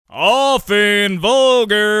Often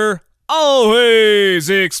vulgar, always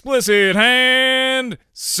explicit and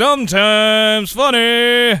sometimes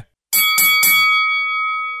funny.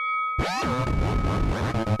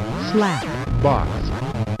 Slap Box.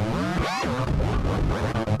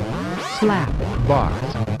 Slap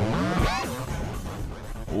Box.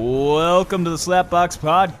 Welcome to the Slapbox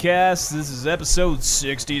Podcast. This is episode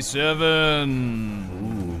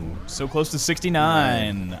 67. So close to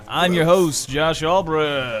 69. I'm your host, Josh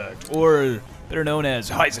Albrecht, or better known as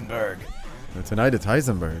Heisenberg. Tonight it's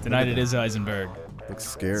Heisenberg. Tonight it is Heisenberg. Looks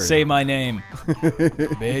scary. Say my name,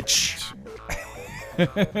 bitch.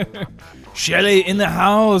 Shelly in the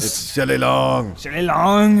house. It's Shelley Long. Shelly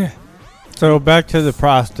Long. So back to the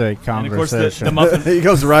prostate And of course, conversation. the muffin. He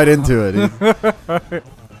goes right into it.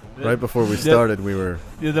 Right before we started, we were...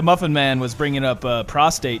 The Muffin Man was bringing up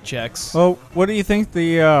prostate checks. Well, what do you think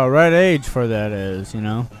the right age for that is, you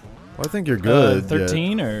know? Well, I think you're good.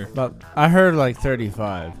 13 or? But I heard like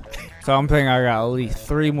 35. So I'm thinking I got at least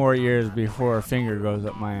 3 more years before a finger goes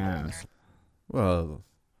up my ass. Well,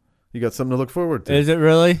 you got something to look forward to. Is it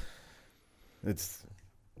really? It's...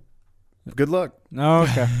 Good luck. No,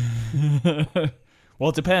 okay. Well,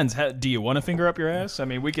 it depends. Do you want to finger up your ass? I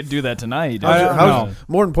mean, we could do that tonight. I don't know.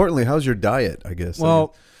 More importantly, how's your diet, I guess?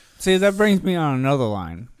 Well, see, that brings me on another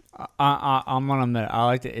line. I'm gonna admit, I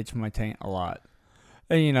like to itch my taint a lot.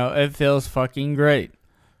 And, you know, it feels fucking great.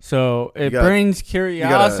 So it brings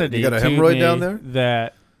curiosity you got a to hemorrhoid me down there?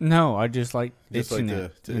 That, no, I just like Just itching like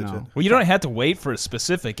it. to you itch know. it. Well, you don't have to wait for a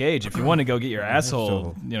specific age. If you want to go get your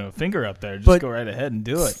asshole, finger up there, just But go right ahead and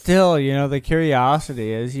do it. Still, you know, the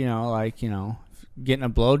curiosity is, you know, like, you know, getting a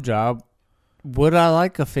blowjob. Would I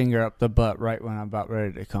like a finger up the butt right when I'm about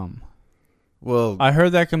ready to come? Well, I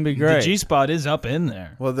heard that can be great. The G-spot is up in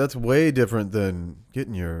there. well, that's way different than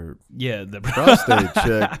getting your Yeah, the prostate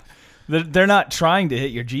checked. They're not trying to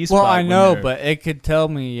hit your G-spot. Well, I when know, they're- but it could tell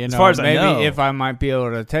me, you know, far as I maybe know. if I might be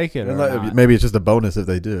able to take it or not. Maybe it's just a bonus if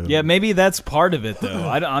they do. Yeah, maybe that's part of it, though.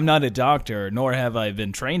 I'm not a doctor, nor have I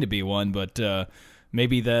been trained to be one, but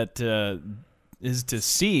maybe that is to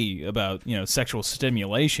see about, you know, sexual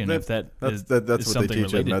stimulation, if that's is what they something teach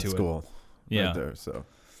in related med to it. school. Yeah. Right there, so.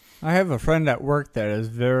 I have a friend at work that is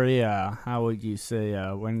very, how would you say,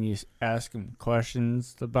 when you ask him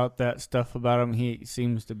questions about that stuff about him, he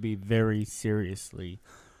seems to be very seriously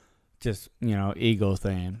just, you know, ego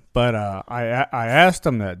thing. But I asked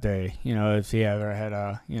him that day, you know, if he ever had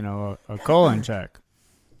a colon check.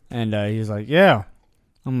 And he's like, yeah.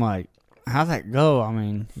 I'm like, how'd that go? I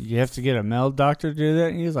mean, you have to get a male doctor to do that?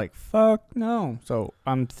 And he's like, fuck no. So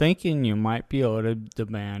I'm thinking you might be able to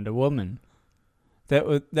demand a woman. That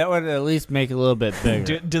would at least make it a little bit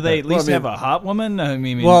bigger. Do they at least have a hot woman? I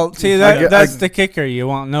mean, Well, see, that's the kicker. You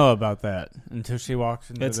won't know about that until she walks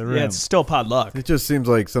into the room. Yeah, it's still potluck. It just seems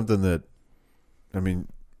like something that, I mean,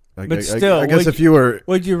 I guess would if you were...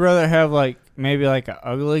 Would you rather have maybe an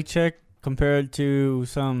ugly chick compared to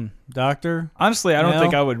some doctor? Honestly, I don't No?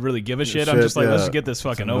 think I would really give a shit. I'm just like, let's get this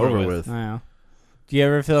fucking over with. Yeah. Do you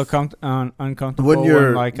ever feel uncomfortable Wouldn't when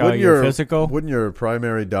your you're physical? Wouldn't your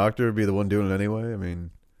primary doctor be the one doing it anyway? I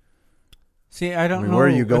mean... See, I don't know where are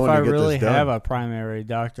you going if I to get really this done? have a primary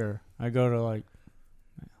doctor. I go to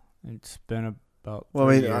it's been about 3 Well,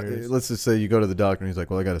 I mean, years. let's just say you go to the doctor and he's like,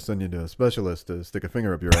 well, I got to send you to a specialist to stick a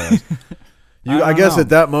finger up your ass. I I guess don't know. at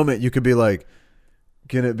that moment you could be like,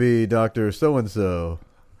 can it be Dr. So-and-so?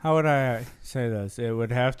 How would I say this? It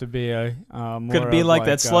would have to be a more Could it be of like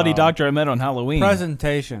that slutty doctor I met on Halloween?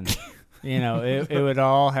 presentation. You know, it would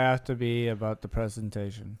all have to be about the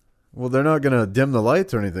presentation. Well, they're not going to dim the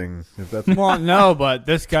lights or anything. If that's Well, no, but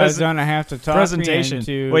this guy's gonna have to talk presentation. me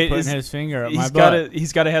into Wait, putting his finger up my butt.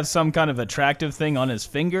 He's got to have some kind of attractive thing on his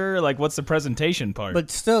finger. Like, what's the presentation part? But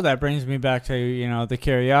still, that brings me back to, you know, the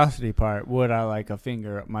curiosity part. Would I like a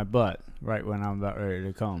finger up my butt right when I'm about ready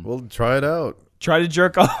to come? Well, try it out. Try to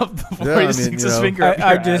jerk off before he sticks his finger up your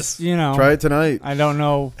I ass. just, you know, Try it tonight I don't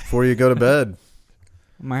know. before you go to bed.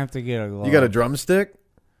 I might have to get a glove. You got a drumstick?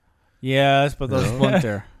 Yes, but those No.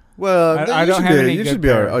 splinter. Well, I don't have any You good should be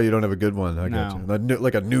all right. pair. Oh, you don't have a good one. I got No. you.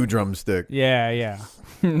 Like a new drumstick. Yeah.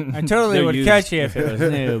 I totally They're would used. catch you if it was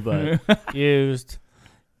new, but used,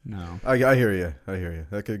 no. I hear you.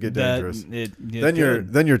 That could get dangerous. Then your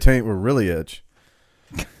your taint will really itch.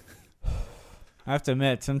 I have to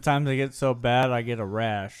admit, sometimes I get so bad I get a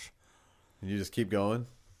rash. You just keep going.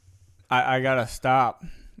 I gotta stop.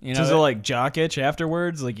 You know, does it like jock itch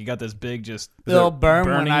afterwards? Like you got this big just it'll burn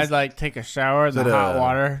when burning- I take a shower. Is The that hot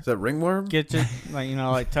water Is that ringworm? gets it,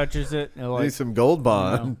 touches it. It'll Need some Gold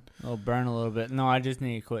Bond. you know, it'll burn a little bit. No, I just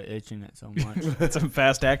need to quit itching it so much. some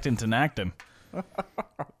fast acting Tinactin.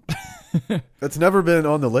 That's never been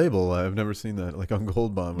on the label. I've never seen that, like on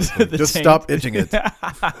Gold Bond. It's The like, just taint. stop itching it.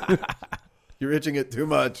 You're itching it too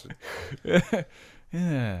much.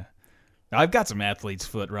 Yeah. I've got some athlete's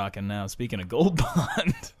foot rocking now. Speaking of Gold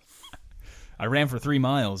Bond, I ran for 3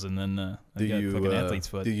 miles and then I Do got you fucking athlete's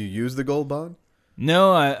foot. do you use the Gold Bond?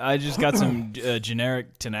 No, I just got some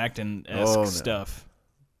generic Tinactin-esque Oh, no. stuff.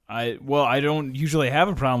 I don't usually have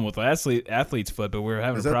a problem with athlete's foot, but we're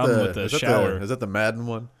having Is a that problem with the shower. Is that the Madden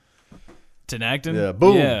one? Tinactin? Yeah.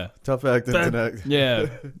 Boom. Yeah. Tough acting. Tinactin. Yeah.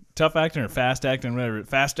 Tough acting or fast acting, whatever.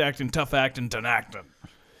 Fast acting, tough acting, Tinactin.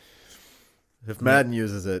 If Madden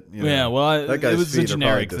uses it, you know, Yeah, well, that guy's it was a feet are probably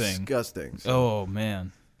generic thing. disgusting. So. Oh,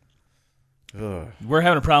 man. Ugh. We're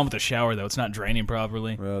having a problem with the shower, though. It's not draining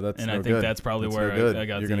properly. Well, that's And no I think good. that's probably That's where no good. I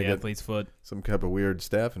got You're the gonna get athlete's foot. some type of weird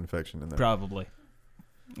staph infection in there. Probably.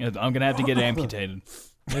 I'm going to have to get amputated.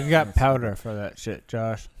 They've got powder for that shit,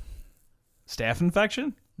 Josh. Staph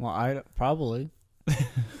infection? Well, I probably.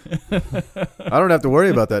 I don't have to worry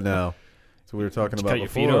about that now. So we were talking Did you about cut your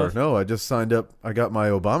feet before. off? No, I just signed up. I got my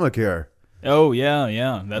Obamacare. Oh,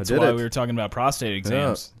 yeah. That's did why it. we were talking about prostate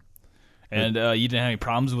exams. And you didn't have any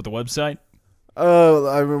problems with the website?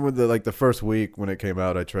 I remember the first week when it came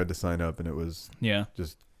out, I tried to sign up and it was Yeah.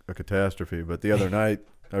 just a catastrophe. But the other night,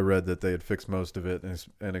 I read that they had fixed most of it,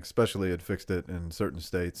 and especially had fixed it in certain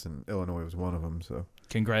states, and Illinois was one of them. So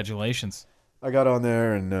Congratulations. I got on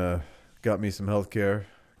there and got me some health care,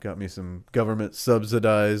 got me some government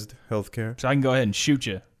subsidized health care. So I can go ahead and shoot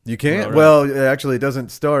you. You can't? Right. Well, actually, it doesn't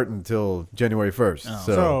start until January 1st. Oh.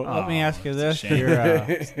 So So, let me ask you that's a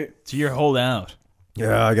this: shame. So you're holding out.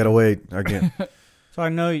 yeah, I got to wait. I can't. so I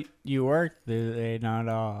know you work. Do they not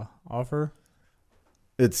offer?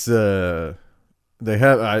 It's they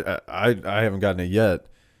have I haven't gotten it yet.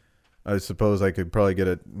 I suppose I could probably get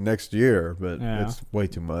it next year, but Yeah. it's way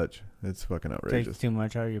too much. It's fucking outrageous. Takes too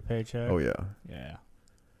much out of your paycheck. Oh yeah. Yeah.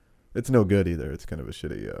 It's no good either. It's kind of a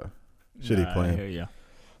shitty Nah, I plan. hear ya.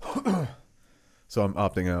 So I'm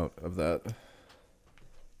opting out of that.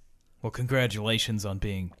 Well, congratulations on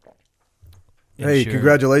being Hey, insured.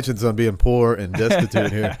 congratulations on being poor and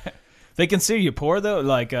destitute here. They consider you poor, though?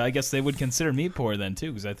 Like, I guess they would consider me poor then,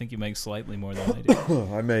 too, because I think you make slightly more than I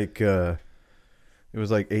do. I make it was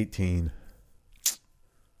like 18.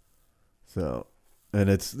 So, and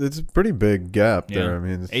it's a pretty big gap there. Yeah. I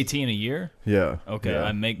mean, it's, 18 a year? yeah. Okay, yeah.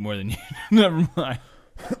 I make more than you. Never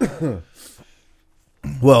mind.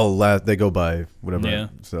 Well, they go by whatever. Yeah.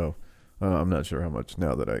 So I'm not sure how much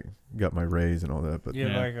now that I got my raise and all that, but You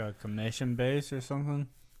have Yeah. like a commission base or something?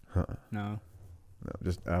 huh, No. no,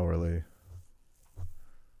 just hourly.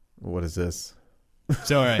 What is this?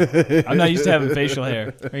 It's all right. I'm not used to having facial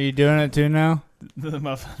hair. Are you doing it too now? The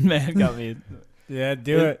muffin man got me. Yeah,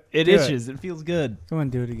 do it. It Do itches. It feels good. Come on,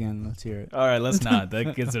 do it again. Let's hear it. All right, let's not.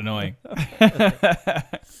 That gets annoying.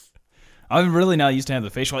 I'm really not used to having the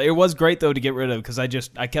facial. It was great though to get rid of because I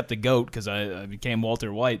kept a goat because I became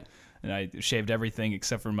Walter White and I shaved everything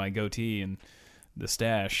except for my goatee and the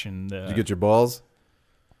stash and Did you get your balls?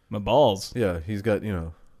 my balls. Yeah, he's got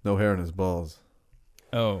no hair in his balls.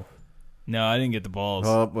 Oh no, I didn't get the balls.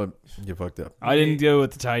 Oh, but you fucked up. I didn't go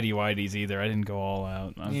with the tidy whities either. I didn't go all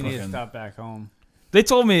out. You need to stop back home. They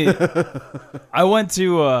told me I went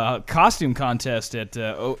to a costume contest at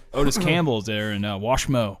Otis Campbell's there in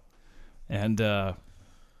Washmo, and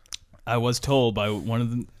I was told by one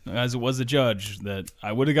of the, as it was the judge, that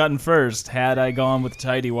I would have gotten first had I gone with the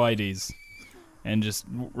tidy whities and just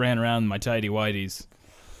ran around in my tidy whities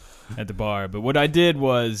at the bar. But what I did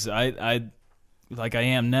was I like I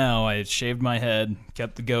am now. I had shaved my head,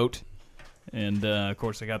 kept the goat. And, of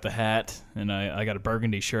course, I got the hat, and I got a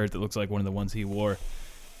burgundy shirt that looks like one of the ones he wore,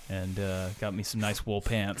 and got me some nice wool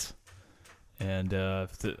pants. And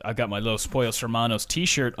I got my Los Pollos Hermanos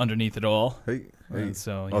T-shirt underneath it all. Hey, And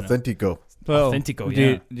so, you know, Authentico. So, Authentico, do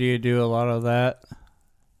yeah. do you do a lot of that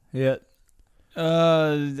yet?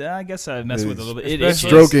 I guess I mess with it a little bit. It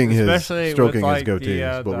Especially- itches. especially stroking with, his like, goatee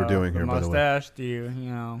the, is what we're doing here, by the way. mustache, do you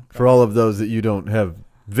know? For all of those that you don't have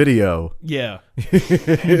video, Yeah, you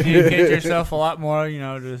get yourself a lot more,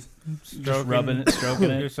 just just rubbing it, stroking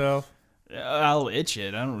it. yourself. I'll itch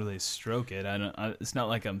it. I don't really stroke it. It's not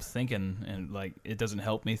like I'm thinking, and like it doesn't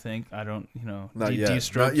help me think. I don't, Not do, yet. do you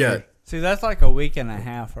stroke Not yet. See, that's like a week and a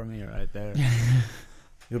half for me right there.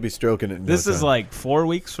 You'll be stroking it. In This no is time. like 4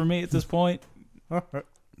 weeks for me at this point.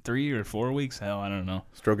 3 or 4 weeks? Hell, I don't know.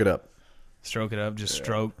 Stroke it up. Stroke it up, just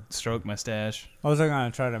stroke my stash. I was gonna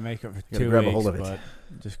try to make it for gotta 2 grab a weeks, hold of it. but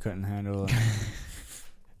just couldn't handle it.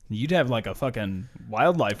 You'd have like a fucking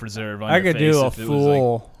wildlife reserve on I your could face do a if it was like,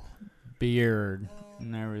 full beard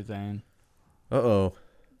and everything. Uh-oh.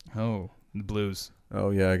 oh, The Blues.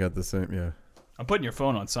 Oh yeah, I got the same. Yeah. I'm putting your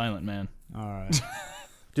phone on silent, man. All right. Do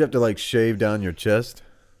you have to like shave down your chest?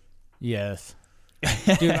 Yes.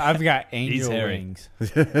 Dude, I've got He's angel hairy. wings.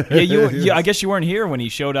 Yeah, I guess you weren't here when he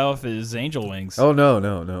showed off his angel wings. Oh no.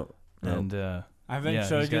 And I haven't Yeah,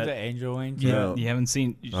 showed he's you got- the angel wings. you, yet? No. you haven't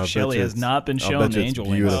seen. I'll bet Shelly you has it's- not been I'll shown bet the you it's angel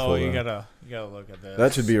wings. beautiful. Oh, you though. gotta look at this.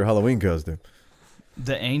 That should be your Halloween costume.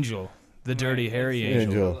 The angel, the dirty hairy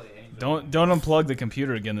angel. Angel. Don't unplug the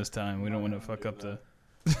computer again this time. We don't want to fuck up the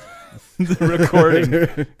the recording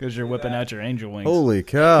because you're whipping out your angel wings. Holy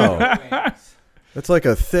cow! That's like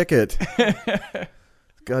a thicket.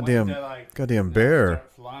 Goddamn bear.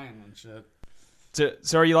 Start flying and shit.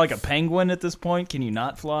 So are you like a penguin at this point? Can you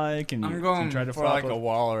not fly? Can you, I'm can going you try to for flop like a up?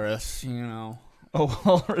 walrus, you know. A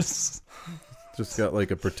walrus. Just got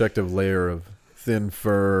like a protective layer of thin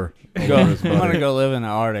fur. all Go, over I'm his gonna body. go live in the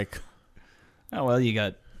Arctic. Oh well, you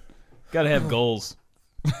got to have goals.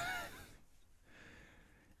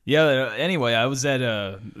 Yeah. Anyway, I was at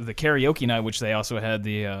the karaoke night, which they also had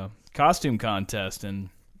the costume contest, and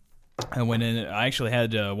I went in. I actually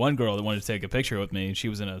had one girl that wanted to take a picture with me. She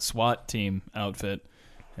was in a SWAT team outfit,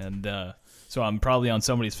 and so I'm probably on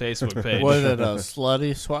somebody's Facebook page. Was it a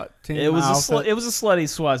slutty SWAT team? It was outfit? it was a slutty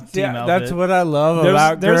SWAT team Yeah, outfit. that's what I love There's-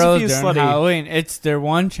 about there's a girls few during slutty- Halloween. It's their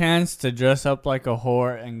one chance to dress up like a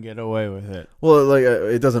whore and get away with it. Well, like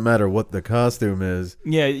it doesn't matter what the costume is.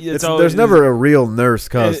 Yeah, There's never a real nurse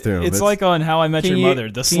costume. It's like on How I Met Your Mother.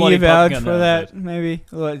 The can slutty you vouch pumpkin for that? outfit. Maybe.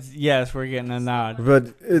 Well, yes, we're getting a nod. but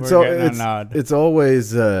it's We're getting a it's nod. it's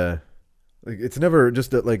always like it's never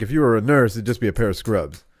just like if you were a nurse, it'd just be a pair of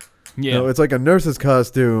scrubs. Yeah, No, it's like a nurse's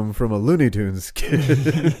costume from a Looney Tunes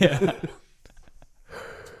skit. yeah.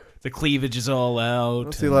 The cleavage is all out. I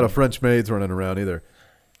don't see a lot of French maids running around either.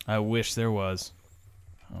 I wish there was.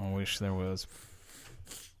 I wish there was.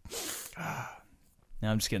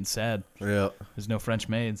 Now I'm just getting sad. Yeah, There's no French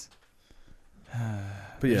maids.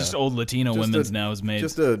 but yeah, Just old Latino Just women's a- now as maids.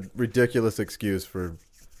 just a ridiculous excuse for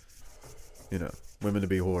women to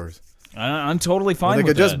be whores. I'm totally fine Well, they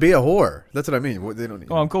with could just that. be a whore. That's what I mean. They don't need.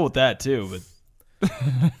 Oh, I'm cool with that too.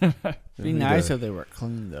 But Be nice if they were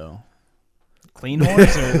clean, though. clean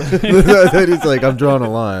whores, or He's like, I'm drawing a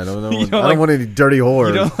line. I don't, You want, don't I don't like- want any dirty whores.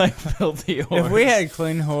 you don't like filthy whores. If we had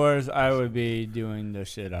clean whores, I would be doing the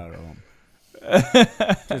shit out of them.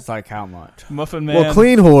 Just like how much? Muffin Man. well,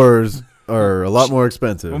 clean whores are a lot more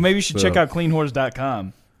expensive. Well, maybe you should so- check out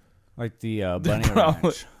cleanwhores.com. Like the bunny Probably-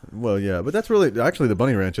 ranch. Well, yeah, but that's really actually the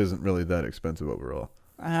bunny ranch isn't really that expensive overall.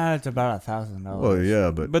 It's about $1,000. Well,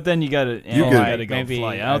 yeah, But then you got to You could- gotta go maybe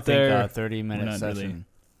fly I out think there a 30-minute We're not really- session.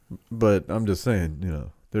 but I'm just saying,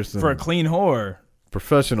 there's some for a clean whore.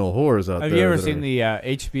 professional whores out Have there. you ever that seen are-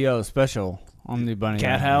 the HBO special on the bunny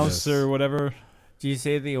Cat ranch? House Yes. or whatever. Do you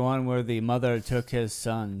see the one where the mother took his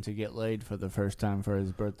son to get laid for the first time for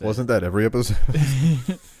his birthday? Wasn't that every episode?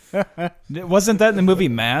 Wasn't that in the movie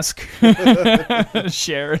Mask?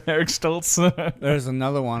 Cher and Eric Stoltz. There's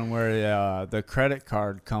another one where the credit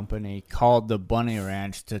card company called the bunny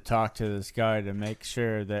ranch to talk to this guy to make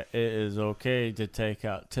sure that it is okay to take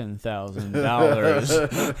out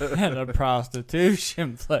 $10,000 at a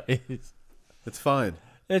prostitution place. It's fine.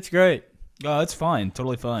 It's great. Oh, it's fine.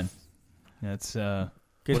 Totally fine. That's Good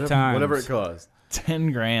whatever, times. whatever it costs.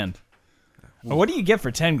 10 grand. Well, what do you get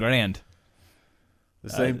for 10 grand? The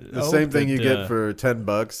same, I the hope same thing that, you get for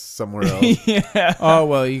 $10 somewhere else. Yeah. Oh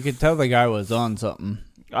well, you could tell the guy was on something.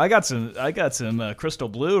 I got some Crystal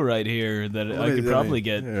Blue right here that I could probably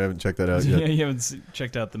get. I haven't checked that out Yeah, yet. you haven't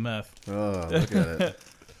checked out the meth. Oh, look at it.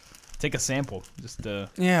 Take a sample. Just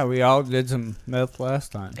Yeah, we all did some meth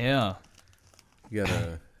last time. yeah. You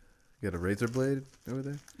got a razor blade over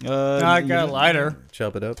there? I got a lighter.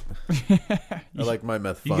 Chop it up. I like my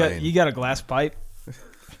meth You fine. got a glass pipe.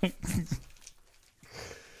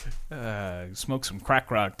 Smoke some crack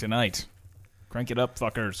rock tonight. Crank it up,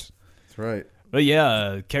 fuckers. That's right. But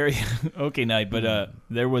yeah, karaoke night. But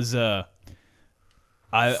there was I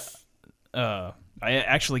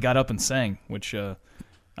actually got up and sang, which I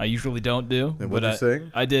usually don't do. And but what'd you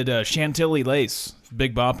sing? I did Chantilly Lace,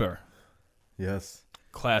 Big Bopper, Yes,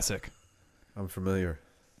 classic. I'm familiar.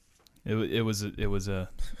 It was a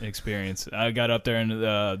experience. I got up there and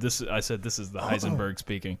I said this is the Heisenberg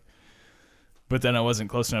speaking. But then I wasn't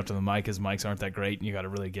close enough to the mic, because mics aren't that great, and you got to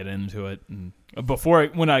really get into it. And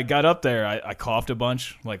when I got up there, I coughed a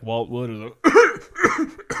bunch, like Walt Wood,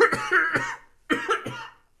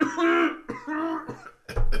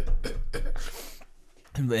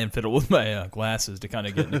 and fiddle with my glasses to kind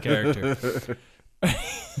of get into character.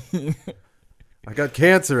 I got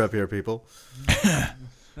cancer up here, people.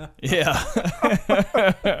 Yeah.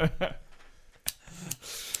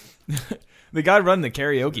 The guy running the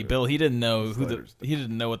karaoke, Bill, he didn't know he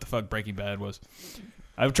didn't know what the fuck Breaking Bad was.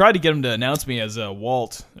 I've tried to get him to announce me as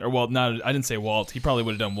Walt, or not. I didn't say Walt. He probably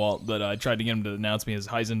would have done Walt, but I tried to get him to announce me as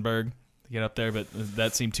Heisenberg to get up there, but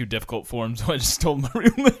that seemed too difficult for him, so I just told him my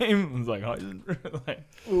real name. I was like Heisenberg. Like,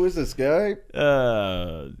 Who is this guy?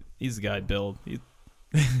 he's the guy, Bill,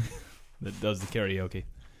 that does the karaoke.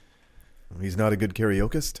 He's not a good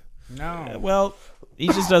karaokeist. No. Well, he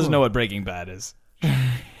just doesn't know what Breaking Bad is.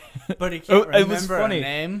 But he can't It was remember funny. a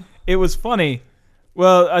name. It was funny.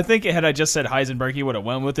 Well, I think had I just said Heisenberg, he would have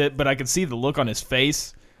went with it, but I could see the look on his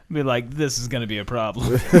face. Be like, this is going to be a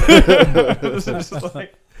problem. It was just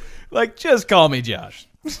like, just call me Josh.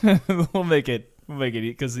 We'll make it,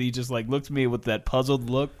 because he just like looked at me with that puzzled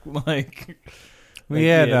look. Like, We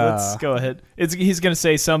had, let's go ahead. He's going to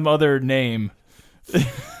say some other name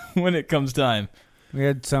when it comes time. We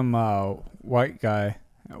had some white guy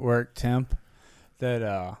at work, temp,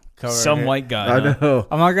 that covered Some it. white guy. I huh? know.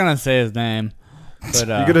 I'm not gonna say his name, but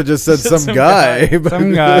You could have just said some Some guy. but-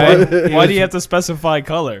 some guy. Why do you have to specify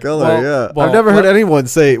color? Color, Well- yeah. well, I've never heard let- anyone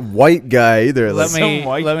say white guy either. Like, Some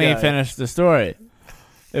white let me guy. finish the story.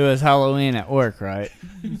 It was Halloween at work, right?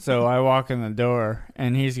 So I walk in the door,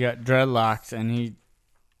 and he's got dreadlocks, and he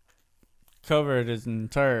covered his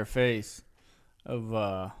entire face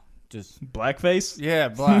of just Blackface? yeah,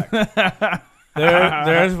 black.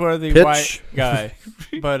 There's where the Pitch. white guy,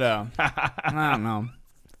 but I don't know.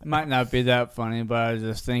 It might not be that funny, but I was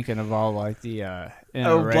just thinking of all like the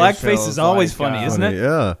Blackface is interracials, always like, funny, isn't funny, it?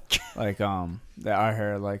 yeah. like that I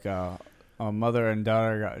heard like a mother and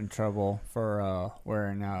daughter got in trouble for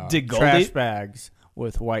wearing Did Goldie- trash bags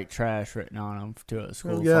with white trash written on them to a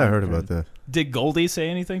school. Oh, yeah, I heard function. about that. Did Goldie say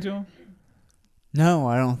anything to him? No,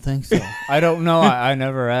 I don't think so. I don't know. I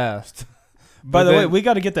never asked. By But the way, then- we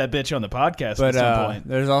got to get that bitch on the podcast But at some point.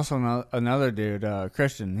 there's also another dude,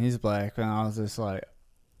 Christian. He's black, and I was just like,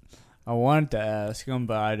 I wanted to ask him,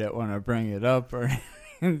 but I didn't want to bring it up or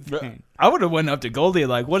anything. I would have went up to Goldie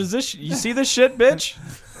like, "What is this? You see this shit, bitch?"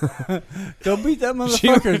 Go beat that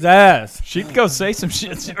motherfucker's ass. She'd go say some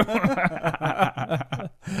shit. I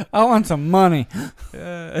want some money.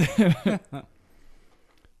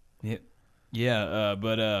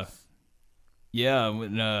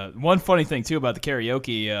 One funny thing too about the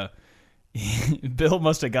karaoke, Bill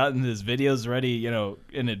must have gotten his videos ready,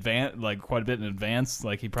 in advance, like quite a bit in advance.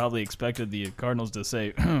 Like he probably expected the Cardinals to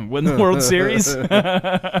say, "Win the World Series."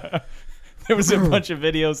 There was a bunch of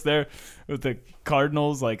videos there with the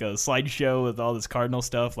Cardinals, like a slideshow with all this Cardinal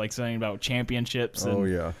stuff, like saying about championships and Oh,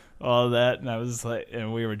 yeah. all of that. And I was like,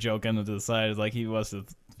 and we were joking to the side, like he must have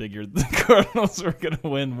figured the Cardinals were gonna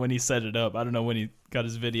win when he set it up. I don't know when he got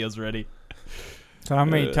his videos ready. So how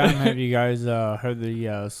many times have you guys heard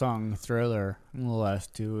the song Thriller in the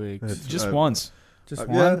last 2 weeks? It's- Just I- once. Just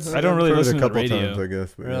Yeah, once? I don't really I've heard listen it to a the couple radio. times, I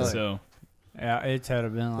guess. But Really? yeah. So Yeah, it's had to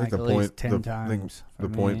been I like think at the least point, 10 times. the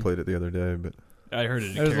for point me. played it the other day, but I heard it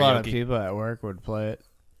at There's a lot of karaoke. people at work would play it.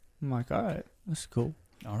 I'm like, all right, that's cool.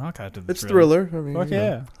 Oh, rock out to the it's Thriller. I mean, Fuck you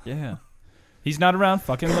know, yeah. Yeah. He's not around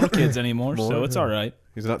fucking little kids anymore, so More, it's yeah. all right.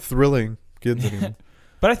 he's not thrilling kids anymore.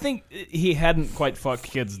 But I think he hadn't quite fucked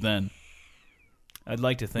kids then. I'd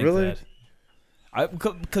like to think Really? that.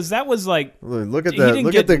 Because that was like, Look at He that! didn't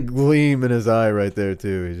Look get- at the gleam in his eye right there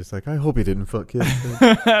too. He's just like, I hope he didn't fuck kids.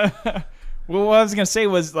 well, what I was gonna say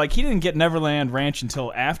was like he didn't get Neverland Ranch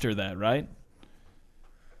until after that, right?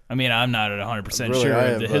 I mean, I'm not 100% Really, sure I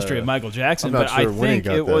of the have, history of Michael Jackson, I'm not but I sure when he think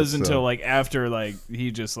got it that, was so. until like after like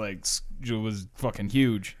he just like was fucking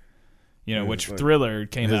huge, He was, which like, Thriller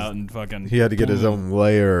came his- out and fucking he had to get his boom. own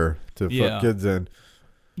layer to Yeah. fuck kids in.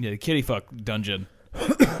 Yeah, the kitty fuck dungeon.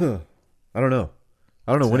 I don't know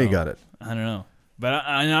when he So- got it. I don't know. But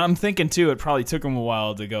I'm thinking, too, it probably took him a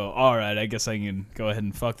while to go, all right, I guess I can go ahead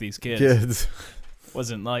and fuck these kids. Kids,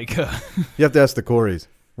 Wasn't like you have to ask the Coreys.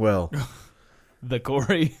 Well, the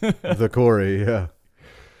Corey. the Corey, yeah,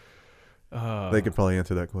 Uh, they could probably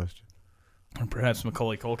answer that question. or perhaps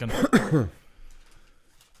Macaulay Culkin.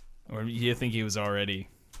 Or you think he was already...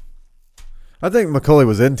 I think Macaulay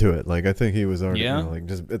was into it. Like, I think he was already, Yeah? like,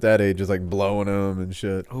 just at that age, just like blowing him and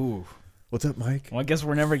shit. Ooh. What's up, Mike? Well, I guess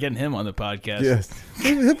we're never getting him on the podcast. Yes,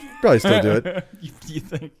 he'll probably still do it. you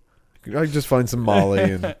think? I can just find some Molly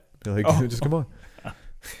and be like, Oh. just come on.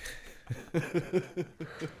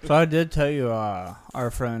 So I did tell you,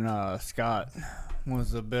 our friend Scott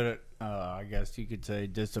was a bit, I guess you could say,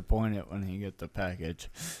 disappointed when he got the package.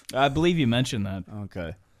 I believe you mentioned that.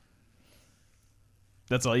 Okay.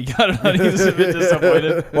 That's all you got on. He was a bit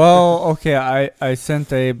disappointed. Well, okay, I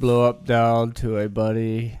sent a blow up doll to a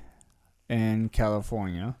buddy in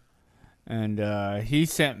California, and he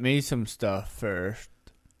sent me some stuff first,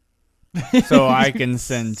 so I can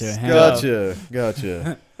send to him.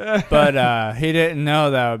 Gotcha. But he didn't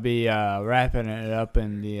know that I would be wrapping it up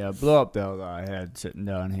in the blow-up doll that I had sitting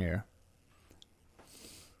down here.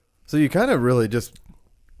 So you kind of really just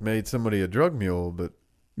made somebody a drug mule, but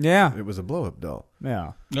Yeah, it was a blow-up doll.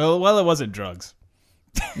 yeah. No, well, it wasn't drugs.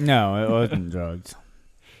 No, it wasn't drugs.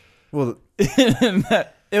 Well, it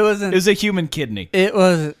It wasn't. was a human kidney. It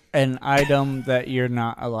was an item that you're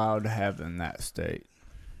not allowed to have in that state.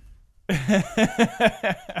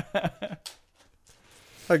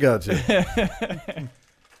 I got you. I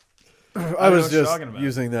know was what you're just talking about.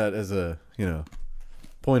 using that as a,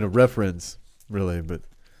 point of reference, really, but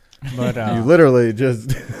But you literally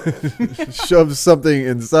just shoved something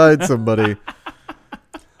inside somebody.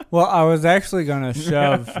 well, I was actually gonna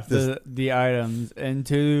shove the items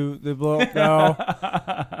into the blow-up doll,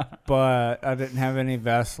 but I didn't have any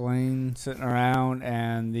Vaseline sitting around,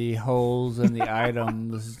 and the holes in the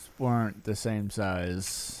items weren't the same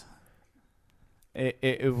size.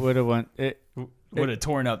 It would have went. Would have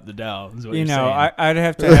torn up the doll. Is what You you're know, saying. I'd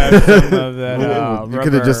have to have some of that. You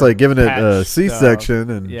could have just given it a patch C-section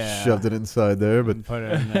and Yeah. shoved it inside there, but and put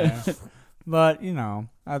it in there. But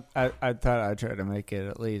I thought I'd try to make it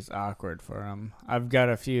at least awkward for them. I've got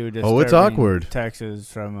a few Oh, it's disturbing awkward.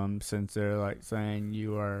 texts from them since they're like saying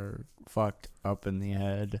you are fucked up in the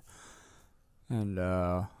head, and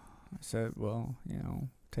I said, well,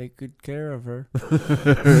 take good care of her.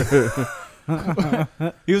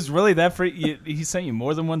 He was really that free. He sent you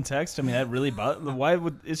more than one text. I mean, that really bothered. Why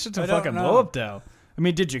would it's just a I don't fucking know. blow up doll? I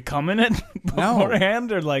mean, did you come in it No.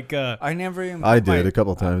 beforehand or like? I never even. I did a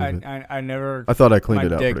couple times. but I never. I thought I cleaned my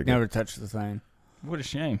it out dick pretty good. never touched the thing. What a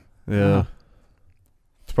shame. Yeah.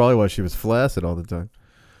 It's probably why she was flaccid all the time.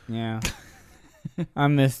 Yeah. I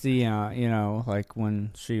miss the like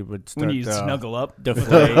when she would start When you to snuggle up,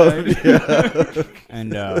 deflate. Yeah.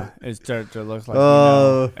 And it started to look like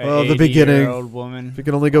the beginning. old woman. If you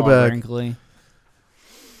can only go all back. wrinkly.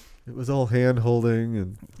 It was all hand holding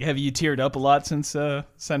and have you teared up a lot since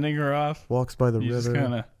sending her off? walks by the You just river.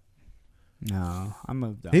 kind of. No, I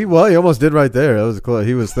moved on. He almost did right there. That was close.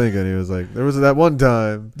 He was thinking. He was like, there was that one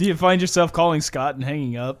time. Do you find yourself calling Scott and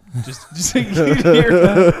hanging up just so you can hear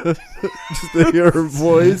that? Just to hear her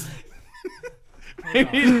voice.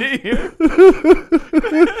 Maybe to hear.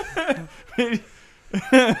 See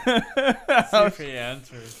if he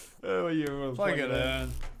answers. Oh, you were Plug it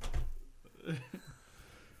in.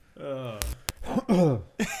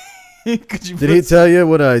 Could you Did he tell you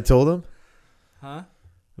what I told him Huh?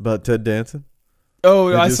 about Ted Danson? Oh,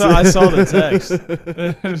 Did I you saw see- the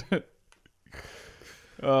text.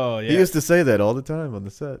 Oh yeah. He used to say that all the time on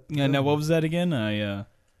the set. Yeah. Now what was that again?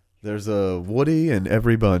 There's a Woody in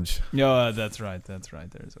every bunch. No, that's right. That's right.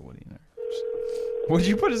 There's a Woody in there. What did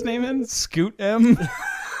you put his name in? Scoot M.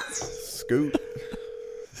 Scoot.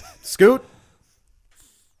 Scoot.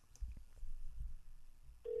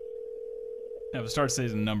 Now, if it starts saying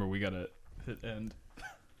the number, we gotta hit end.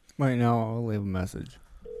 Wait, no, I'll leave a message.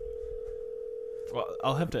 Well,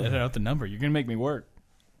 I'll have to edit out the number. You're gonna make me work.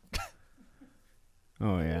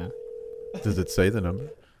 Oh yeah. Does it say the number?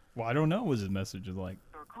 Well, I don't know. What his message is like.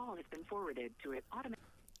 Your call has been forwarded to it automatic.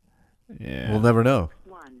 Yeah. We'll never know.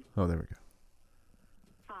 1 Oh, there we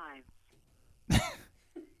go. 5.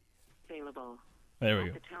 Available. There we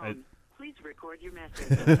At go. the tone, please record your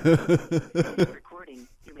message. After recording,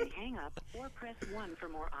 you may hang up or press 1 for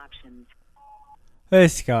more options. Hey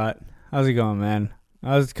Scott, how's it going, man?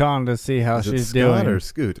 I was calling to see how Is it she's Scott doing. or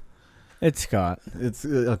Scoot? It's Scott. It's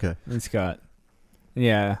okay. It's Scott.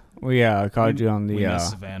 Yeah, we called you on we the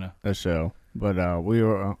miss Savannah. the show, but we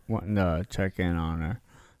were wanting to check in on her,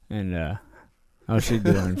 and how's she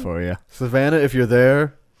doing for you? Savannah, if you're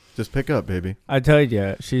there, just pick up, baby. I told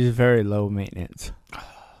you she's very low maintenance,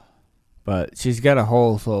 but she's got a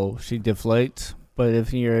hole, so she deflates. But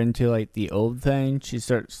if you're into like the old thing, she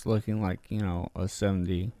starts looking like a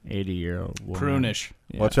 70, 80-year-old woman. Prunish.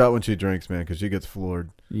 Yeah. Watch out when she drinks, man, because she gets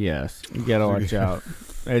floored. Yes, you gotta watch out.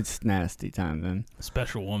 It's nasty time then.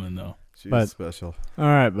 Special woman though. She's But- special. All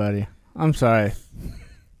right, buddy. I'm sorry.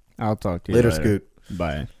 I'll talk to you Later, later. Scoot.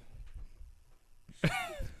 Bye.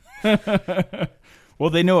 Well,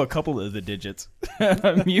 they know a couple of the digits.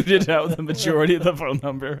 I muted out the majority of the phone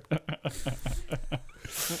number.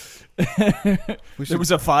 There was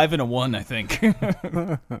a 5 and a 1, I think.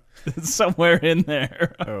 It's somewhere in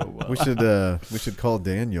there. Oh, well. We should call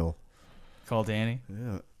Daniel. Call Danny.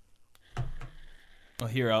 Yeah. Well,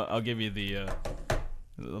 here I'll give you the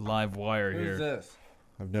live wire here. this?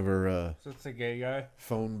 I've never Is this a gay guy?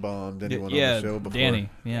 phone bombed anyone Yeah, on the show before. Danny.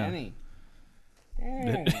 Yeah. Danny.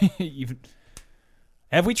 You've-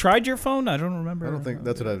 Have we tried your phone? I don't remember. I don't think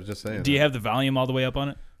that's what I was just saying. Do you have the volume all the way up on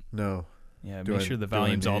it? No. Yeah, Do make I- sure the do I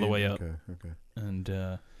volume's all the need- way up. Okay.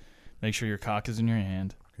 And make sure your cock is in your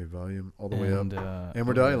hand. Okay, volume all the way up. And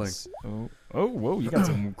we're dialing. yes. Oh, whoa! You got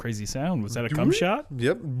some crazy sound. Was that a cum shot?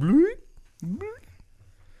 Yep.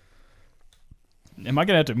 Am I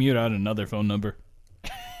gonna have to mute out another phone number?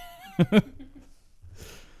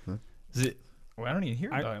 Is it? Well, I don't even hear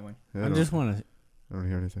dialing. Yeah, I just want to. I don't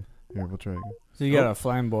hear anything. Here, we'll try again. So you got a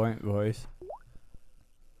flamboyant voice.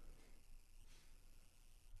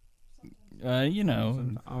 You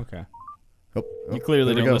know, Okay. Oh, you clearly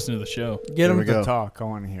there we don't go. listen to the show. Get There him we to go. talk. I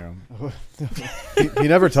want to hear him. he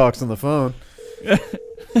never talks on the phone.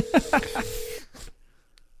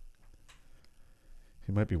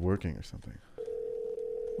 He might be working or something.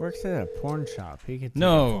 Works at a porn shop. He could. take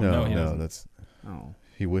No, a phone no, he call. doesn't. That's Oh.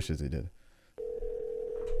 he wishes he did.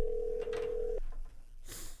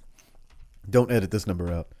 Don't edit this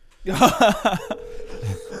number out.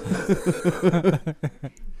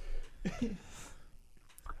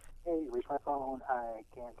 Hey, you reached my phone. I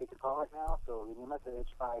can't take your call right now, so leave me a message.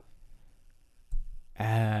 Bye.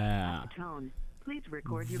 Ah. Tone. Please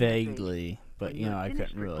record your message. Vaguely, but When you know, you're I finished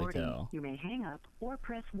couldn't really recording, tell. You may hang up or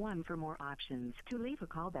press 1 for more options. To leave a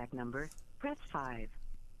callback number, press 5.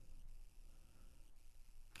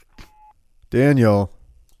 Daniel,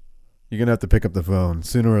 you're gonna have to pick up the phone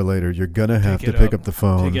sooner or later. You're gonna have Pick to it pick up. up the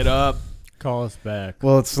phone. Pick it up. Call us back.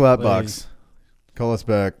 Well, it's Slapbox. Please. Call us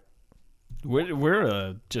back.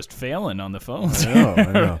 We're just failing on the phones.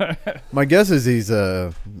 I know. My guess is he's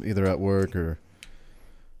either at work or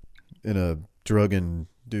in a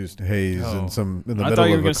drug-induced haze Oh. in the I thought middle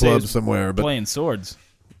you were of a gonna say club he's somewhere. But Playing swords.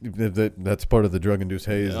 that's part of the drug-induced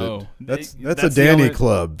haze. Oh, That's that's a the Danny only-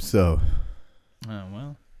 club. So Oh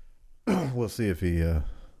well. we'll see if he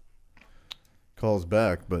calls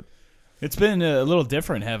back. But It's been a little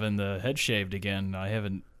different having the head shaved again.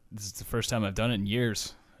 This is the first time I've done it in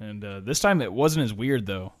years, and this time it wasn't as weird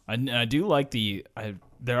though. I do like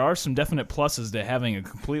there are some definite pluses to having a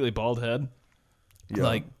completely bald head. yeah.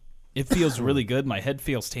 Like it feels really good. My head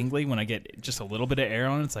feels tingly when I get just a little bit of air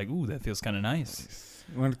on it. It's like, ooh, that feels kind of nice.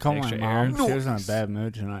 I'm gonna call my Extra mom. air. She was in a bad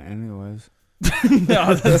mood tonight, anyways.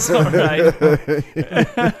 No, that's all right.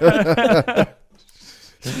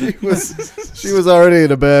 she was already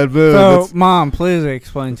in a bad mood. So, Let's mom, please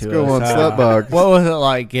explain to go us. on Slapbox. What was it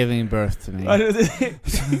like giving birth to me?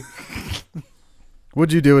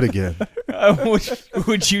 Would you do it again?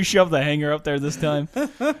 Would you shove the hanger up there this time?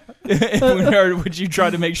 Or would you try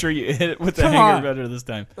to make sure you hit it with the Come hanger on. better this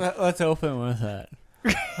time? Let's open with that.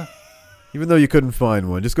 Even though you couldn't find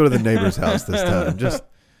one, just go to the neighbor's house this time.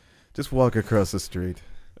 Just walk across the street.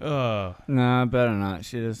 Oh, No, better not.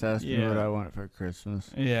 She just asked me Yeah. what I want for Christmas.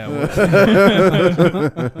 yeah.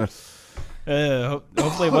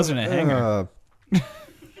 Hopefully it wasn't a hanger.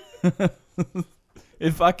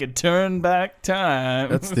 If I could turn back time.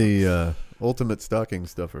 That's the ultimate stocking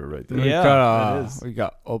stuffer right there. Yeah, it is. We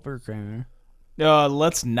got Oprah Kramer.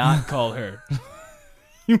 Let's not call her.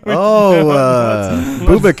 Oh,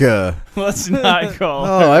 Bubika. Let's not call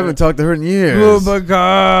her. Oh, I haven't talked to her in years.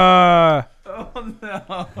 Bubaka! Oh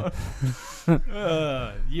no.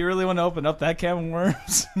 You really want to open up that can of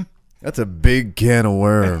worms? That's a big can of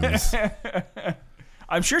worms.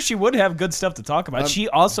 I'm sure she would have good stuff to talk about. She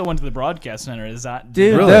also went to the broadcast center. Is that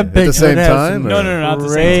Dude, Really? that At the bitch same would have time, some or- No, not at the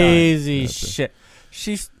same time. crazy shit.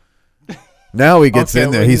 She's Now he gets Okay,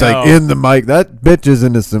 in there. wait, He's like no. in the mic. That bitch is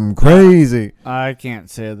into some crazy. I can't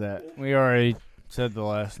say that. We already said the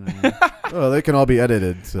last name. Oh, they can all be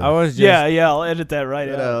edited. So I was just Yeah, I'll edit that right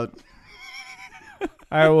get out. out.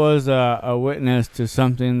 I was a witness to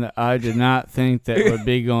something that I did not think that would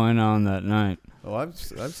be going on that night. Oh, I've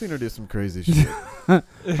seen her do some crazy shit.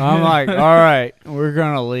 I'm like, all right, we're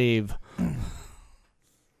gonna leave.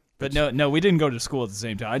 But no, we didn't go to school at the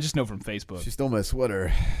same time. I just know from Facebook. She stole my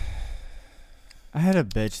sweater. I had a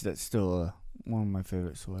bitch that stole one of my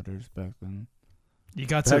favorite sweaters back then. You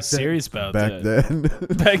got so Back then- serious about Back that. then.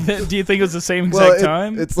 Back then, do you think it was the same Well, exact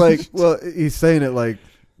time? it's like, well, he's saying it like,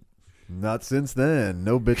 not since then.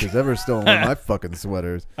 No bitch has ever stolen one of my fucking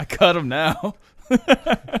sweaters. I cut him now.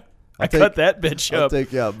 I take- cut that bitch I'll up.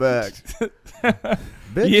 take you out back.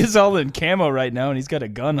 Bitch. He is all in camo right now, and he's got a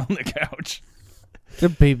gun on the couch. It's a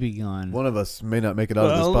baby gun. One of us may not make it out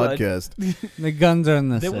Well, of this podcast. The guns are in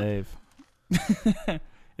the They were- safe.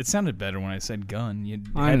 It sounded better when I said gun. You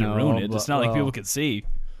I had know, to ruin it. It's but- not like well. people could see.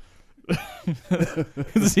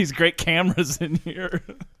 There's these great cameras in here.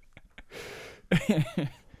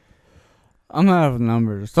 I'm out of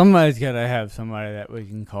numbers. Somebody's gotta have somebody that we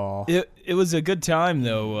can call. It was a good time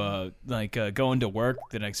though. Going to work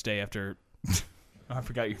the next day after I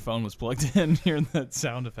forgot your phone was plugged in. Hearing that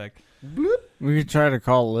sound effect. We could try to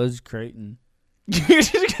call Liz Creighton. You're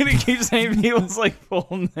just gonna keep saying people's like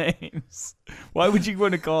full names. Why would you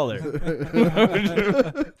want to call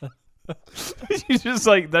her? She's just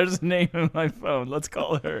like, there's a name in my phone. Let's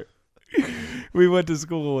call her. We went to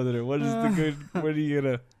school with her. What is the good? What are you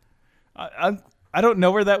gonna? I don't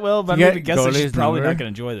know her that well, but I'm You gonna got guess that she's Goldie's probably number? not gonna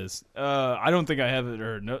enjoy this. I don't think I have it.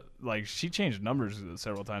 Or no, like she changed numbers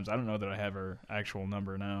several times. I don't know that I have her actual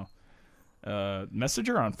number now. Message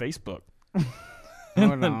her on Facebook.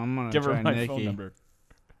 Hold on, I'm gonna Give her try my Nikki. phone number.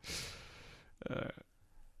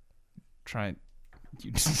 Try.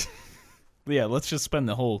 You yeah, let's just spend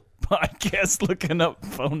the whole podcast looking up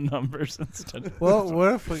phone numbers instead. Well,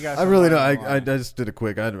 what if we got? I really don't. somebody I on? just did a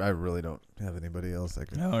quick. I really don't have anybody else. I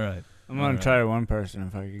could. All right. I'm gonna try one person.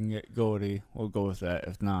 If I can get Goldie, we'll go with that.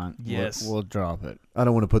 If not, Yes. we'll drop it. I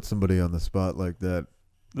don't want to put somebody on the spot like that.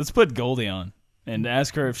 Let's put Goldie on and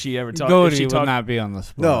ask her if she ever talked. Goldie will not be on the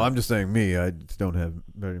spot. No, I'm just saying me. I just don't have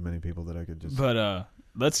very many people that I could just. But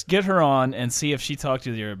let's get her on and see if she talked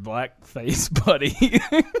to your blackface buddy.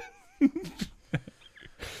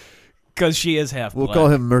 Because she is half We'll black. call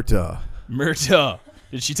him Murtaugh. Murtaugh.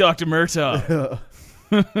 Did she talk to Murtaugh?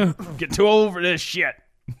 Get too old for this shit.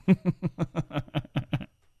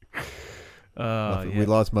 We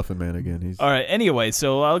lost Muffin Man again. He's All right. Anyway,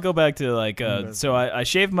 so I'll go back to like. So I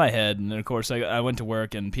shaved my head, and then of course I went to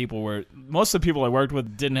work, and most of the people I worked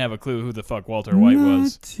with didn't have a clue who the fuck Walter White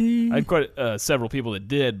was. I had quite several people that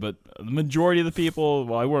did, but the majority of the people,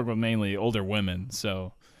 well, I work with mainly older women,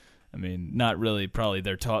 so I mean, not really probably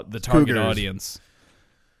the target Cougars. audience.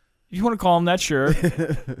 You want to call them that, sure.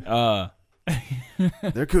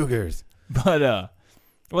 they're cougars. But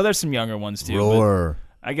well, there's some younger ones too. but Roar.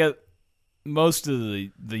 I get most of the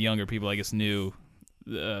younger people, I guess, knew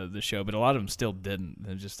the show, but a lot of them still didn't.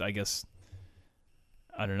 They're just, I guess,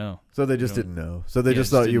 I don't know. So they just You know, didn't know. So they yeah,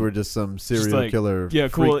 just just thought you didn't- were just some serial Just like, killer. Yeah,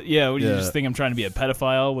 cool. freak. Yeah, would you Yeah. just think I'm trying to be a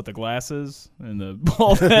pedophile with the glasses and the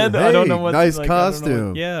bald head? I don't know Hey, what. nice like, I don't know what-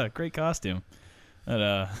 costume. yeah, great costume.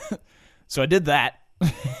 And, so I did that.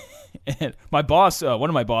 And my boss, one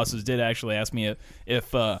of my bosses, did actually ask me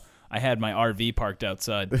if I had my RV parked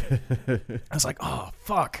outside. I was like, oh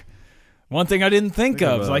fuck. One thing I didn't think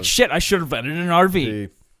of. Like, shit, I should have rented an RV Gee,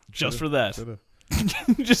 just for that. should've.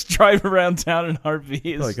 Just drive around town in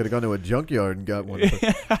RVs. Probably could have gone to a junkyard and got one.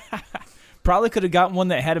 Probably could have gotten one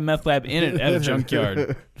that had a meth lab in it at a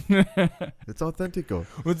junkyard. It's authentico.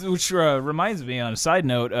 Which reminds me, on a side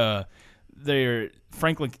note,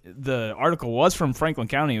 the article was from Franklin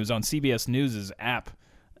County. It was on CBS News' app.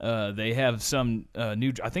 They have some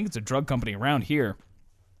new, I think it's a drug company around here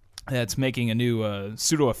that's making a new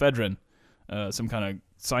pseudoephedrine, some kind of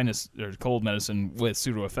sinus or cold medicine with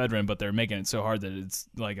pseudoephedrine, but they're making it so hard that it's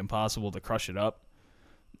like impossible to crush it up.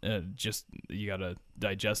 Just you gotta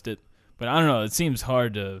digest it. But I don't know. It seems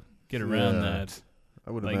hard to get around Yeah. that.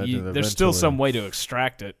 I would Like imagine there's still eventually some way to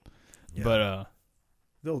extract it, Yeah. but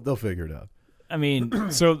they'll figure it out. I mean,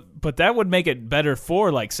 but that would make it better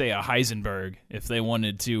for, like, say, a Heisenberg if they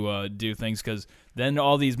wanted to do things, because then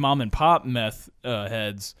all these mom and pop meth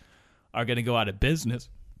heads are going to go out of business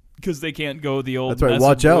because they can't go the old. That's right. method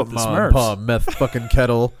Watch out, with the mom, Smurfs. pa, meth fucking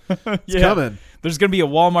kettle. It's Yeah. coming. There's going to be a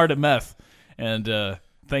Walmart of meth, and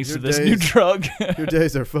thanks Your to this new days- drug, Your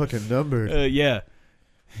days are fucking numbered. yeah,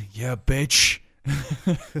 bitch.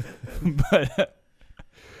 But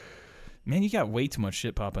man, you got way too much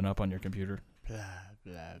shit popping up on your computer. Blah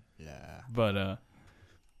blah blah.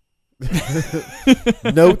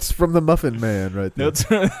 But Notes from the Muffin Man, right there.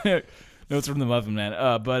 Notes from the Muffin Man.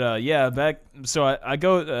 But yeah, back. So I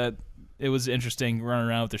go. It was interesting running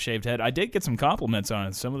around with the shaved head. I did get some compliments on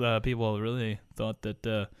it. Some of the people really thought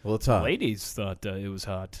that. Well, it's hot. Ladies thought it was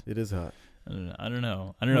hot. It is hot. I don't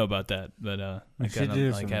know. I don't know about that. But I We should kind do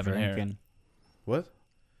of like some having hair. drinking. What?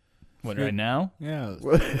 What right now? Yeah.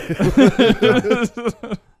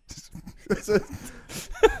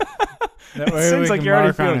 That way Seems we like can you're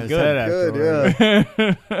already mark on feeling his good. head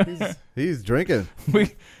Good, afterward. yeah. he's drinking.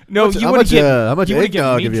 No, how much you wanna get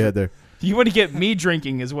eggnog me have you had there? You want to get me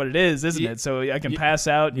drinking is what it is, isn't it? So I can pass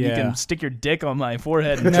out and you Yeah. can stick your dick on my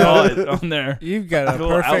forehead and draw it on there. You've got a Little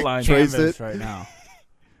perfect outline. Trace canvas it. right now.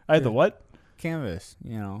 I had the what? Canvas,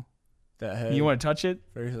 you know. That head. You want to touch it?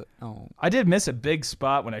 Oh, I did miss a big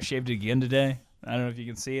spot when I shaved it again today. I don't know if you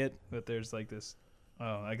can see it, but there's like this.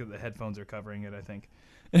 Oh, the headphones are covering it, I think.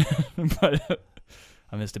 But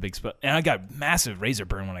I missed a big spot, and I got massive razor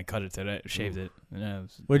burn when I cut it today. Shaved it. And it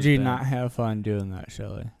was would you bad. not have fun doing that,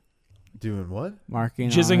 Shelley? Doing what? Marking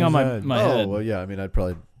Jizzing on his my head. my oh, head? well, yeah. I mean, I'd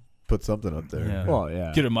probably put something up there. Yeah. Well,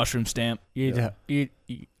 yeah. Get a mushroom stamp. You'd, Yeah. you'd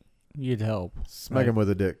you'd help. Smack him with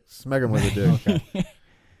a dick. Smack him with a dick.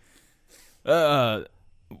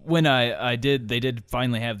 When they did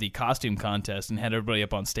finally have the costume contest and had everybody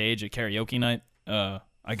up on stage at karaoke night.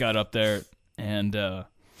 I got up there and of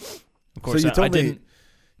course So you told I me didn't.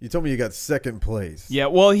 you told me you got second place. Yeah,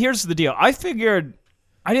 well, here's the deal. I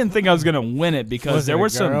didn't think I was gonna win it because Was there it a were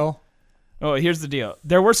some. girl? Oh, here's the deal.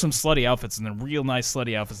 There were some slutty outfits and then real nice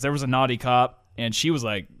slutty outfits. There was a naughty cop, and she was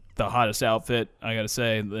like the hottest outfit, I gotta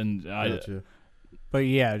say. And Gotcha. But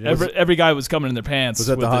yeah, just, every guy was coming in their pants. Was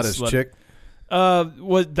that with the this hottest chick?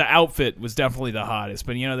 The outfit was definitely the hottest,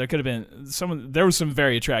 but there could have been there was some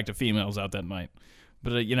very attractive females out that night,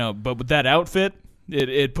 but but with that outfit,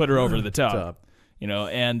 it put her over the top.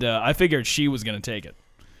 And I figured she was gonna take it.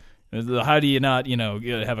 How do you not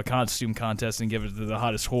have a costume contest and give it to the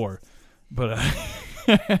hottest whore? But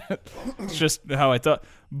it's just how I thought.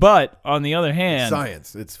 But on the other hand,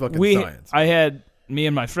 Science. It's fucking science. Me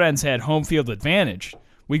and my friends had home field advantage.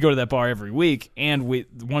 We go to that bar every week, and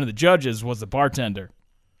one of the judges was the bartender.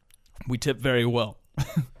 We tipped very well.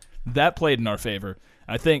 That played in our favor.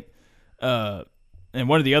 I think, and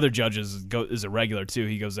one of the other judges is a regular, too.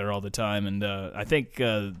 He goes there all the time. And I think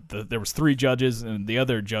there was 3 judges, and the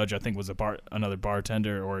other judge, I think, was another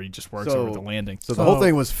bartender, or he just works over the landing. So the whole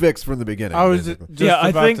thing was fixed from the beginning. I was basically. just I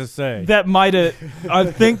about think to say. that might have. I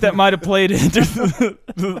think that might have played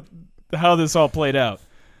into how this all played out.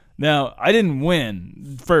 Now, I didn't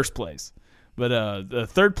win first place, but the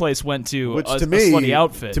third place went to Which a to me, slutty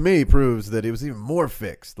outfit. To me, proves that it was even more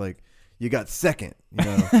fixed. Like you got second.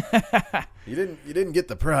 You didn't get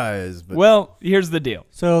the prize. But Well, here's the deal.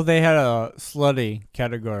 So they had a slutty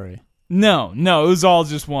category. No, it was all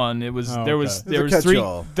just one. It was Oh, there okay. was It there was was a three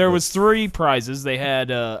catch-all. there was 3 prizes. They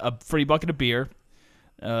had a free bucket of beer.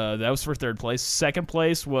 That was for third place. Second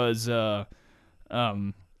place was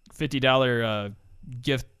 $50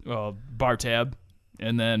 gift bar tab,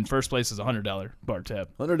 and then first place is $100 bar tab.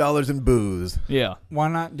 $100 in booze. Yeah. Why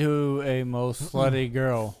not do a most slutty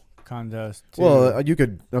girl contest? Too? Well, you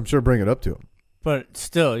could, I'm sure, bring it up to him. but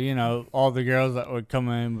still, all the girls that would come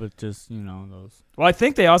in with just, those. Well, I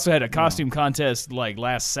think they also had a costume contest like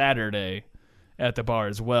last Saturday at the bar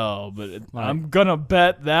as well, but I'm gonna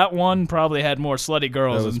bet that one probably had more slutty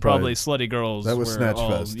girls That was and probably- slutty girls. that was were Snatch all-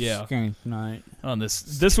 Fest. Yeah. Skank night. On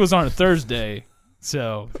this was on a Thursday,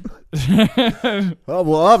 so Oh,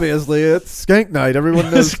 well, obviously, it's skank night. Everyone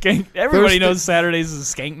knows, everybody Thursday- knows Saturdays is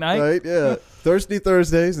skank night. right? Yeah. Thirsty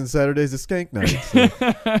Thursdays and Saturdays is skank night.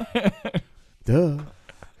 So. Duh.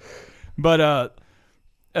 But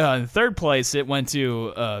in third place, it went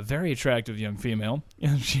to a very attractive young female.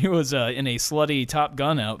 She was in a slutty Top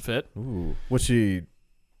Gun outfit. Ooh. Was she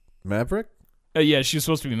Maverick? Yeah, she was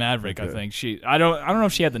supposed to be Maverick. I Okay. think I don't know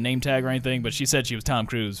if she had the name tag or anything, but she said she was Tom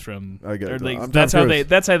Cruise from. I get it. or I'm that's Tom how Cruise.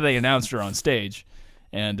 that's how they announced her on stage,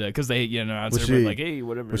 and because they announced Was everybody she- like, hey,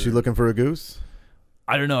 whatever. Was she looking for a goose?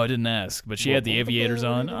 I don't know. I didn't ask, but she had the Well, aviators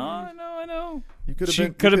on. okay. Oh, I know. You could have She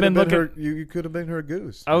been. could have been her. You could have been her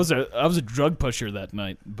goose. I was a drug pusher that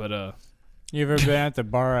night, but You ever been at the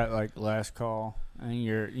bar at like last call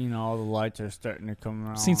and all the lights are starting to come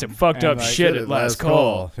on? seen some fucked and, up like, shit at last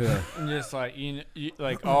call. Yeah. And just like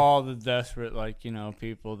like all the desperate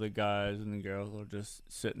people, the guys and the girls are just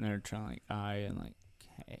sitting there trying like eye and like,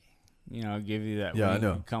 hey, give you that. Yeah, I wink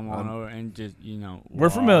know. and come on over and just We're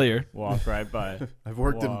familiar. Walk right by. I've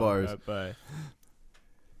worked in Walk bars. Right by.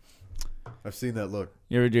 I've seen that look.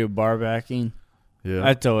 You ever do bar backing? Yeah.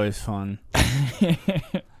 That's always fun.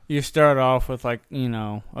 You start off with a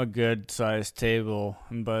good sized table,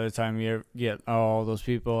 and by the time you get all those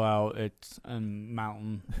people out, it's a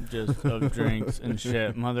mountain just of drinks and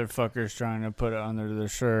shit. Motherfuckers trying to put it under their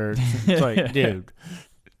shirts. It's like, dude,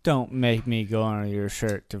 don't make me go under your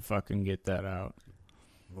shirt to fucking get that out.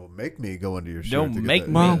 Well, make me go under your shirt. Don't to get make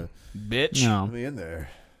that- me. yeah. Bitch. No, Put me in there.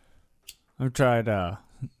 I've tried. Some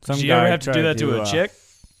Did you ever guy have to do tried that to a chick?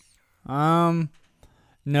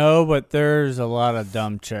 No, but there's a lot of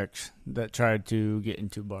dumb chicks that tried to get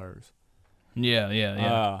into bars. Yeah.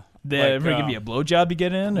 They Like, ever give you a blowjob to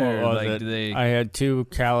get in, or What was like it? do they? I had 2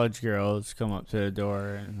 college girls come up to the door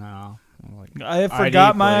and I'm like, I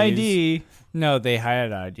forgot my please. ID. no, they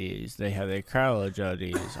had IDs. They had their college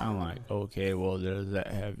IDs. I'm like, okay, well, does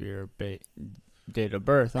that have your date of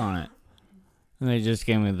birth on it? And they just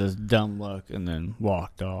gave me this dumb look and then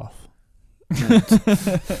walked off.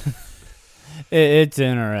 It's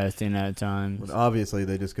interesting at times. Well, obviously,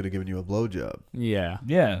 they just could have given you a blowjob. Yeah.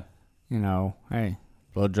 Yeah. Hey,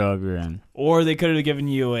 blowjob, you're in. Or they could have given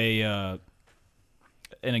you an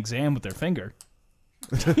exam with their finger.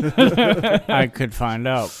 I could find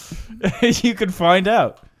out. You could find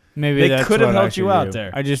out. Maybe They that's could have what I helped you should out do.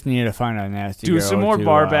 there. I just need to find a nasty Do girl some more to,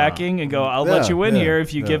 bar backing and go, I'll let you in yeah, here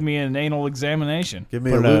if you yeah. give me an anal examination. Give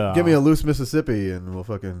me But, give me a loose Mississippi, and we'll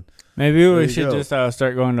fucking. Maybe There we you should go. just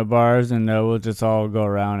start going to bars and we'll just all go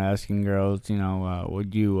around asking girls,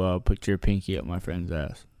 would you put your pinky up my friend's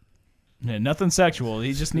ass? Yeah, nothing sexual.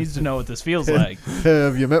 He just needs to know what this feels like.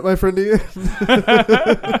 Have you met my friend Ian?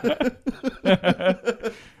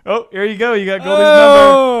 Oh, here you go. You got Goldie's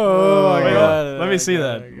Oh, number. my Wait, God. let me see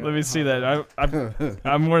that. Let me see that.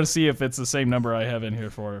 I'm going to see if it's the same number I have in here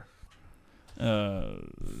for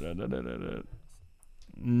her.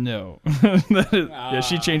 No. Yeah,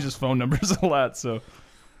 she changes phone numbers a lot. So,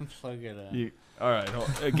 Plug it up. all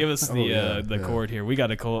right, give us the yeah. cord here. We got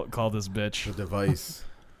to call this bitch The device.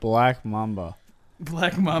 Black Mamba.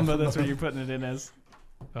 Black Mamba. That's what you're putting it in as.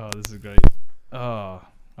 Oh, this is great. Oh,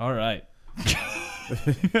 all right.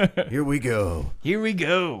 Here we go. Here we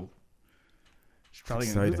go. She's probably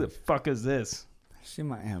gonna, who Exciting. the fuck is this? She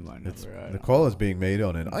might have my number. It's, I the don't call is being made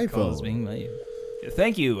on an Call iPhone. is being made.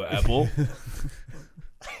 Thank you, Apple.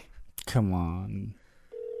 Come on.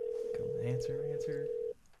 Answer.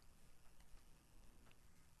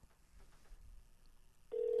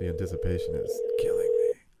 The anticipation is killing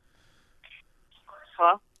me.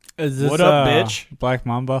 Hello? Is this What up, bitch? Black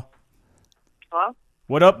Mamba? Hello?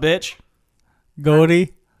 What up, bitch?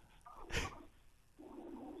 Goldie?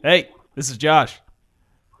 Hey, this is Josh.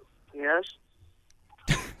 Yes?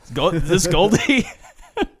 Is this Goldie?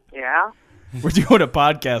 Yeah? We're doing a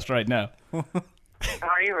podcast right now.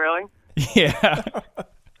 Are you really? Yeah.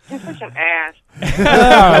 You're such an ass.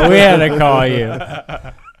 Oh, we had to call you.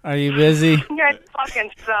 Are you busy? You guys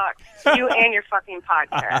fucking suck. You and your fucking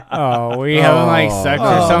podcast. Oh, we having like sex Oh,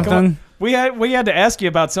 or come something? We had to ask you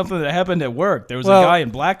about something that happened at work. There was Well- a guy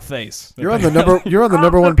in blackface. You're on the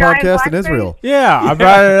number Oh, one the guy in podcast in blackface? Israel. Yeah, I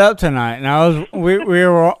brought it up tonight, and we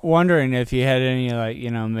were wondering if you had any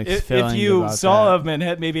mixed If feelings you about saw that. him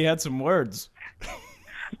and maybe had some words.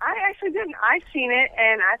 I actually didn't. I seen it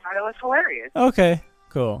and I thought it was hilarious. Okay,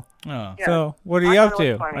 cool. Oh. Yeah. So, what are you I up thought it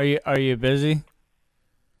to? was funny. Are you busy?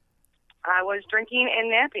 I was drinking and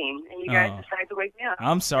napping, and you guys Oh. decided to wake me up.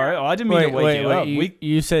 I'm sorry. Oh, I didn't mean to wake you up.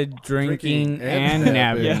 You said drinking, Drinking and and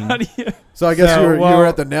napping. Yeah, how do you? So I guess So, you were well-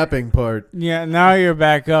 at the napping part. Yeah, now you're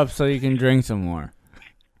back up so you can drink some more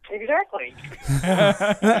Exactly.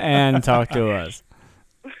 and talk to us.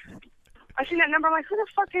 I seen that number. I'm like, who the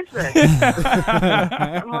fuck is this?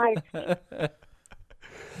 I'm like,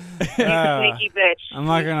 sneaky bitch. I'm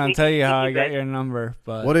not gonna Sneaky, tell you how I sneaky got bitch. your number,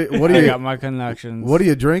 but What do I you got my connections. What are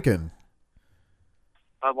you drinking?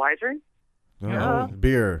 Budweiser? Oh, Yeah.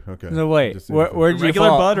 beer. Okay. So wait, Just where'd you Regular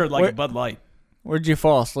fall? Bud or like where, a Bud Light? Where'd you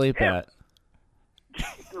fall asleep Yeah. at?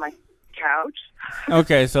 My couch?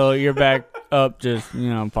 Okay, so you're back up, just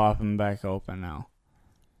popping back open now.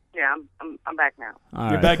 Yeah, I'm back now. All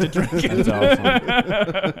You're right. back to drinking. That's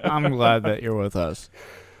awesome. I'm glad that you're with us.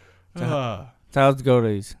 Ah, How's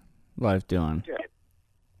Goldie's life doing? Good.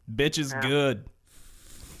 bitch is Yeah. good.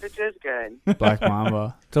 Which is good. Black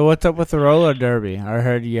Mamba. So what's up with the roller derby? I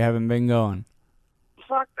heard you haven't been going.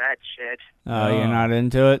 Fuck that shit. You're not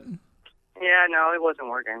into it? Yeah, no, it wasn't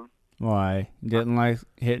working. Why? You didn't like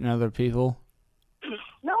hitting other people?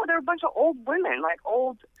 No, there were a bunch of old women, like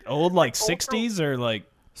old. Old like 60s or like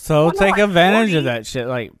So Well, no, take like advantage 40. of that shit.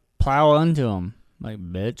 Like, plow into them. Like,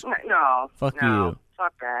 bitch. No. Fuck no, you.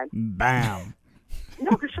 Fuck that. Bam.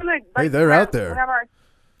 No, because like, Hey, they're out there.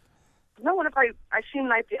 Whenever I seen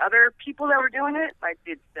like the other people that were doing it, like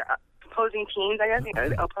the opposing teams, I guess,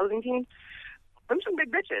 the opposing teams. Them some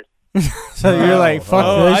big bitches. So you're like, fuck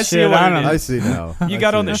Oh, this I see shit. what I it don't is. I see now. you I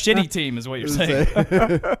got see. on the shitty team is what you're saying.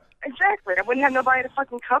 Exactly. I wouldn't have nobody to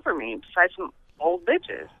fucking cover me besides some old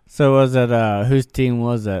bitches. So was it, whose team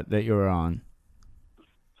was that you were on?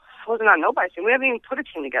 It wasn't on nobody's team. We haven't even put a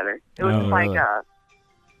team together. It was Oh, just like, really?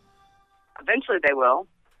 eventually they will.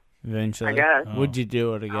 Eventually. I guess. Oh. Would you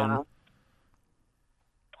do it I don't again? know.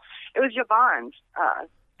 It was Yvonne's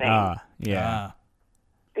thing. Yeah.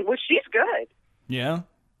 Which she's good. Yeah.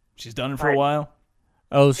 She's done it for a Right. while.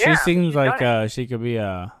 Oh, she Yeah, seems she's like done she could be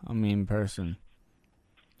a mean person.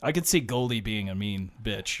 I could see Goldie being a mean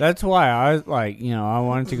bitch. That's why I I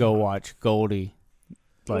wanted to go watch Goldie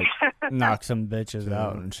knock some bitches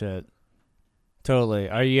out and shit. Totally.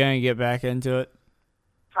 Are you gonna get back into it?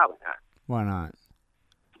 Probably not. Why not?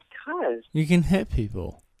 Because You can hit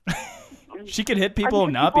people. She could hit people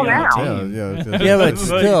and not people be on the now. team. Yeah. Yeah, but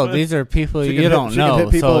still, these are people She you can don't hit- she can know, hit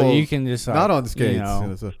so people you can just not on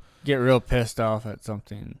skates. So- get real pissed off at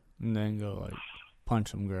something and then go punch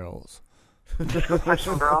some girls. punch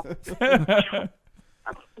some girl.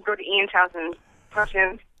 Go to Ian's house and punch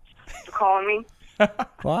him for calling me.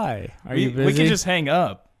 Why? Are we, you busy? we can just hang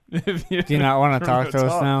up. If you Do you not want to don't talk to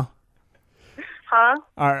us now? Huh?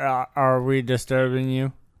 Are we disturbing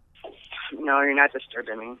you? No, you're not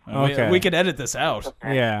disturbing me. Okay. We could edit this out.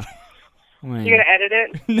 Yeah. I mean, You gonna edit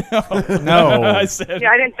it? No. No. I said. Yeah,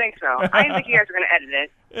 I didn't think so. I didn't think you guys were gonna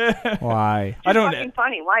edit it. why? I don't. Fucking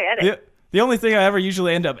funny. Why edit? The only thing I ever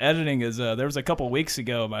usually end up editing is there was a couple weeks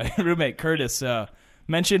ago my roommate Curtis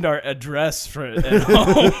mentioned our address for at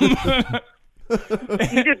home.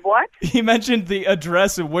 You did what? He mentioned the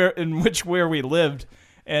address of where we lived,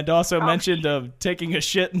 and also mentioned taking a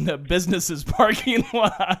shit in the business's parking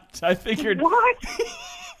lot. I figured What?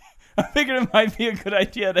 it might be a good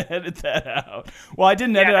idea to edit that out. Well, I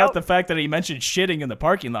didn't edit out the fact that he mentioned shitting in the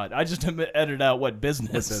parking lot. I just edited out what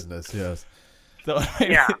business. Business, yes. So,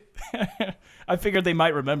 Yeah. I figured they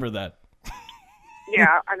might remember that.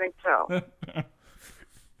 Yeah, I think so.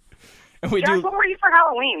 And we Josh, do what were you for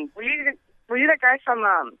Halloween? Were you that guy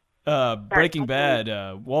from Breaking Bad,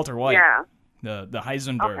 Walter White, Yeah. the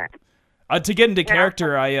Heisenberg. Okay. To get into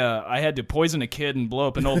character, I had to poison a kid and blow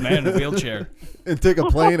up an old man in a wheelchair. And take a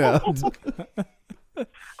plane out.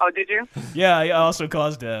 Oh, did you? Yeah, I also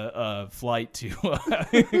caused a flight to.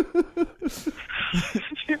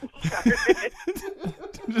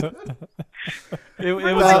 It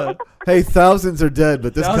was Hey, thousands are dead,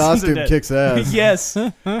 but this Thousands are costume dead. kicks ass. yes.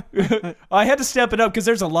 I had to step it up because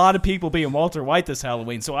there's a lot of people being Walter White this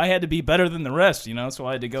Halloween, so I had to be better than the rest, So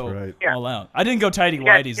I had to go Right. all out. I didn't go tidy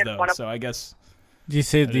gotta whities get though, one up. so I guess. Do you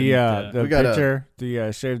see didn't, the We got a- picture,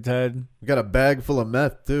 the shaved head? We got a bag full of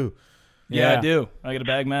meth too. Yeah, Yeah. I do. I got a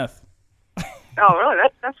bag meth. Oh, really?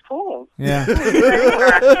 That's cool. Yeah.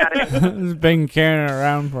 It's been carrying it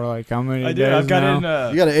around for like how many I days did. I've got now?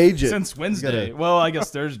 in You gotta age it. since Wednesday. gotta- Well, I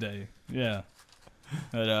guess Thursday. Yeah.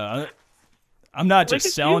 But I'm not Look just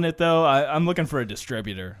at selling you. it though. I'm looking for a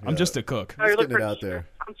distributor. I'm Yeah. just a cook. Oh, you're Just getting looking it for- out there.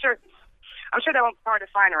 I'm sure that won't be hard to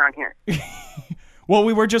find around here. Well,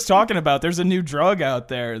 we were just talking about there's a new drug out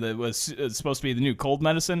there that was supposed to be the new cold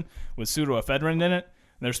medicine with pseudoephedrine in it.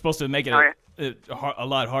 They're supposed to make it Oh, a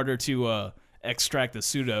lot harder to extract the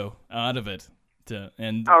pseudo out of it. Oh,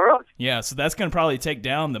 really? Yeah, so that's gonna probably take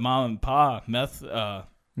down the mom and pa meth. No,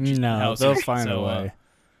 houses. they'll find So, a way.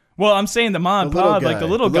 Well, I'm saying the mom and The little pa, like guy. the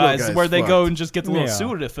little The little guys, guy's where they go fucked. and just get the little Yeah.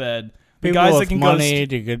 Sudafed. The People guys with that can money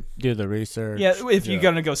to do the research. Yeah, if you're Yeah.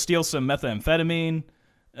 gonna go steal some methamphetamine,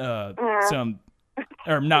 some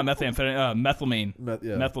or not methamphetamine, methylamine.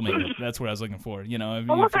 Yeah. Methylamine. That's what I was looking for. If Well,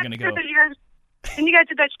 you're look, gonna go. And you guys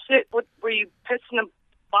did that shit where you pissed in a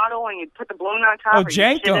bottle and you put the balloon on top. Oh, or you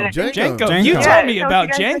shit in Jankum. it? Jankum. You Jankum. told me Yeah,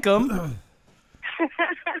 about so you guys- Jankum.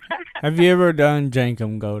 Have you ever done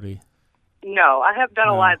Jankum Goatee? No, I have done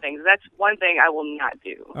a No. lot of things. That's one thing I will not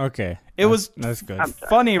do. Okay. It was That's good. I'm sorry.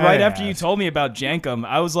 funny right I after you asked. told me about Jankum.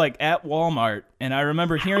 I was like at Walmart, and I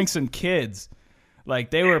remember hearing some kids, like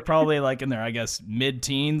they were probably like in their, I guess,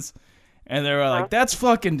 mid-teens, and they were like, "That's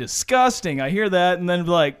fucking disgusting." I hear that, and then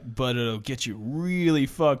like, "But it'll get you really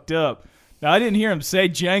fucked up." Now I didn't hear him say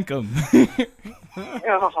Jankum,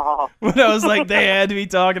 Oh, but I was like, they had to be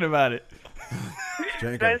talking about it.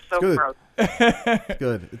 Jankum. that is so It's good. gross. It's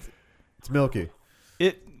good. It's milky.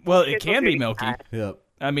 It Kids can will be be milky. bad. Yep.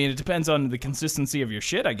 I mean, it depends on the consistency of your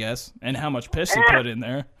shit, I guess, and how much piss you put in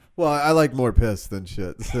there. Well, I like more piss than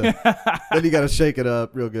shit. So. Then you got to shake it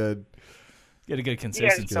up real good. Get a good You guys are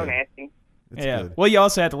consistency. so nasty. It's Yeah. good. Well, you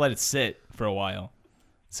also have to let it sit for a while,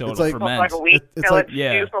 so It's it'll like- For ferment. like a week. It's Till like- it's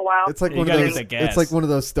yeah. stew for a while. It's like You one of gotta those. get the gas. It's like one of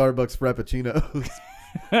those Starbucks frappuccinos.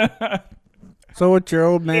 So what's your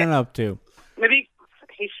old man up to? Maybe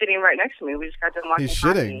he's sitting right next to me. We just got done watching. He's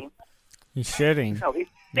hockey. shitting. He's shitting No, he's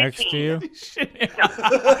next to you.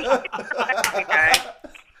 Okay.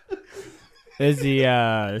 Is he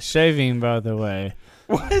shaving, by the way?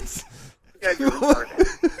 What? Good. What?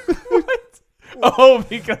 Oh,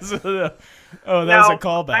 because of the. Oh, that was a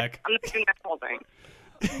callback. I'm not doing that whole thing.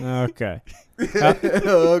 Okay.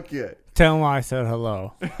 Okay. Tell him I said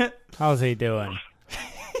hello. How's he doing?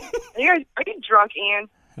 Are you drunk, Ian?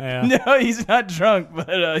 Yeah. No, he's not drunk,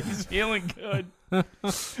 but he's feeling good.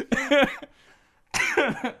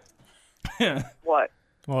 What?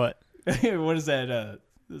 What? What is that?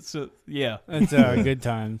 Yeah, It's good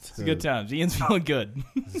times. it's good times. Ian's feeling good.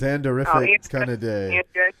 Xanderific Ian's kind of day. Ian's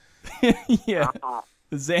good. Yeah, Oh.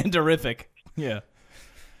 Xanderific. Yeah.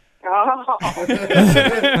 Oh.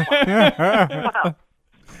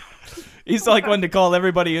 He's like one to call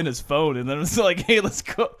everybody in his phone, and then it's like, hey, let's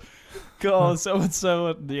call so and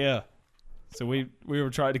so. Yeah. So we were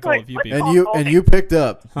trying to call a few people. And you picked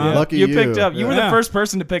up. Huh? Lucky You picked up. You were the Yeah. first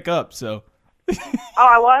person to pick up. So Oh,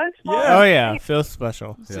 I was? Yeah. Oh yeah, feels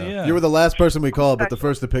special. Yeah. So, yeah. You were the last person we called, but the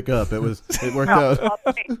first to pick up. It worked out. Oh,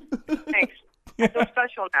 thanks. I feel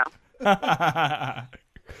special now.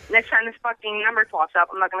 Next time this fucking number pops up,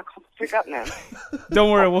 I'm not going to pick up now. Don't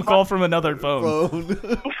worry, we'll call from another phone.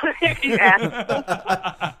 Phone.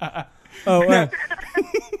 Yeah. Oh, wait.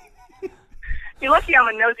 You're lucky I'm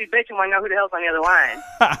a nosy bitch and want to know who the hell's on the other line.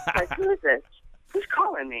 Like, who is this? Who's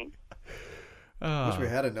calling me? Wish we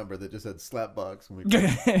had a number that just said Slapbox. When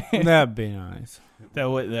we That'd be nice. That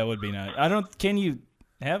would be nice. I don't. Can you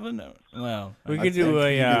have a no? Well, We I could do think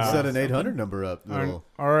a you could set an 800 number up. Little.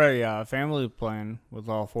 or a family plan with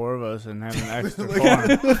all four of us and have an extra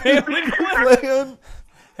phone. Plan.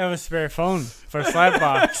 Have a spare phone for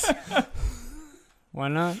Slapbox. Why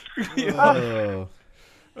not? Oh.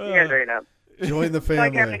 You guys are it up. Join the I feel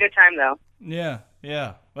like having family. a good time, though.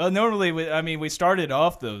 yeah. Well, normally, we started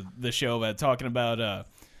off the show by talking about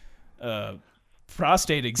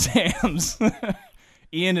prostate exams.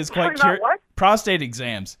 Ian is quite Talking about curious. what? Prostate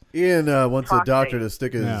exams. Ian wants a Prostate. doctor to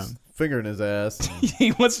stick his Yeah. finger in his ass.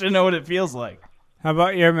 He wants to know what it feels like. How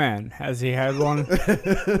about your man? Has he had one?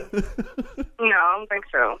 No, I don't think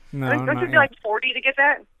so. No, Don't you not be yet. like 40 to get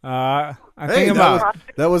that? I Hey, think about.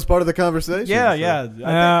 that was part of the conversation. Yeah, so.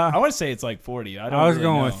 yeah. I want to say it's like 40. I don't. I was really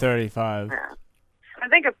going know. with 35. Yeah. I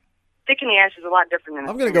think a dick in the ass is a lot different than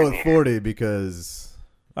a I'm gonna finger go in with the ass. 40 because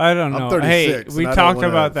I don't I'm know. 36, Hey, we and I don't talked wanna-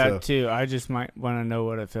 about that so- too. I just might want to know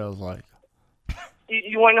what it feels like.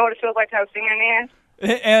 You want to know what it feels like to have a finger in the ass?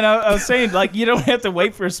 And I was saying, like, you don't have to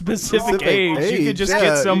wait for a specific Specific age. You age, could just yeah.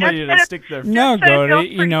 get somebody to stick their. No, Just so it feels Cody.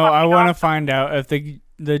 You pretty know, I fucking want to awesome. find out if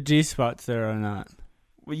the G spot's there or not.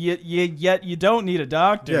 Yet you don't need a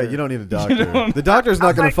doctor. yeah, you don't need a doctor. don't- The doctor's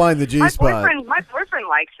not going Like, to find the G My spot. boyfriend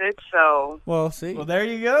likes it, so Well, see, Well, there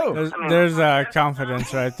you go. there's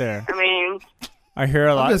confidence right there. I mean, I hear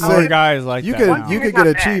a lot just more saying, guys like You that. could now. you could Not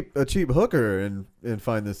get bad. a cheap hooker and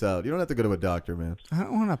find this out. You don't have to go to a doctor, man. I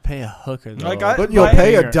don't want to pay a hooker though. Like, But you'll Right.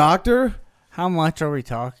 pay a Finger. doctor? How much are we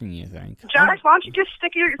talking? You think? Josh, why don't you just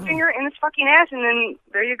stick your finger in his fucking ass and then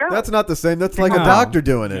there you go. That's not the same. That's like a No. doctor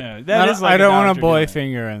doing it. Yeah, that is like I don't a want a doctor boy doing it.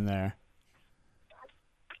 finger in there.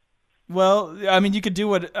 Well, I mean, you could do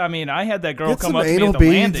what. I mean, I had that girl Get come some up to me anal at the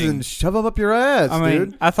beads landing. and shove them up your ass, I mean,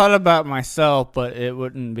 dude. I thought about myself, but it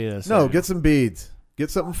wouldn't be the same. No, get some beads.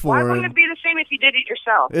 Get something Why wouldn't foreign. it be the same if you did it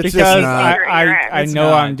yourself? It's because just not. I It's know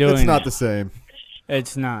not. I'm doing It's not it. the same.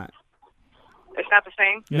 It's not. It's not the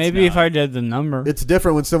same. Maybe if not. I did the number. It's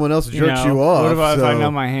different when someone else jerks know, you off. What about if I so-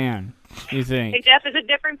 know my hand? You think? Hey, Jeff, is it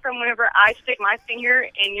different from whenever I stick my finger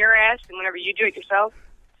in your ass and whenever you do it yourself?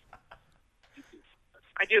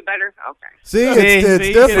 I do it better? Okay. See, See, it's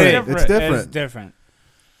see, different. it's It's different. different.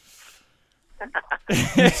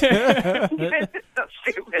 It's different. So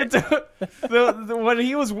stupid. What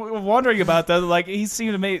he was wondering about, though, like he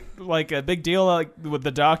seemed to make like a big deal, like with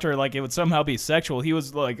the doctor, like it would somehow be sexual. He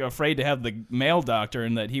was like afraid to have the male doctor,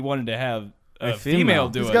 and that he wanted to have a female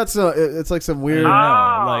do He's it. got some. It's like some weird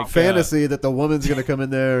I don't know, like fantasy that the woman's gonna come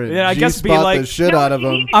in there and Yeah, I guess be G-spot like- the shit No, out of you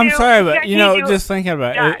him. need to I'm do- sorry, but you you know, need to- just thinking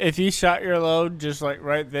about Yeah. it. If you shot your load just like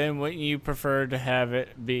right then, wouldn't you prefer to have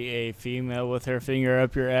it be a female with her finger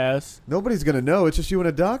up your ass? Nobody's gonna know. It's just you and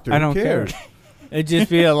a doctor. I Who don't care. cares? It'd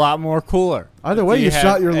just be a lot more cooler. Either way, Do you have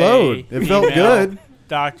shot your a load. It felt female good.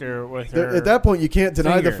 Doctor with her. At that point, you can't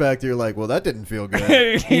deny the finger. fact that you're like, well, that didn't feel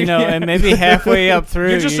good. You know, and maybe halfway up through,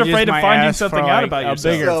 You're just you afraid of might finding ask something for, out like, about a yourself.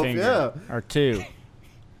 bigger Yourself, finger yeah. or two.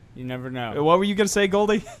 You never know. What were you gonna say,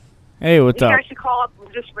 Goldie? Hey, what's You up? guys should call up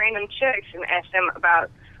just random chicks and ask them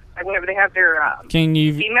about, like, whenever they have their Can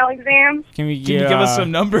you female exams. can we Can get, you give us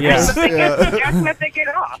some numbers? Yeah, Ask them if they Yeah. get- ask them if they get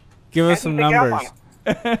it off. give us Ask some them if they get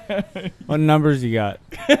numbers. off What numbers you got?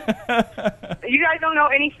 on them. You guys don't know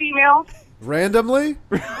any females? Randomly?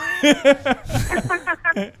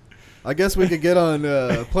 I guess we could get on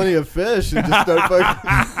Plenty of Fish and just start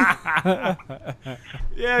fucking.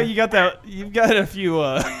 Yeah, you got that. You've got a few.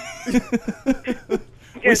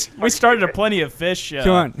 We started a Plenty of Fish. Come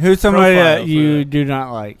on, who's somebody profile that for you that. do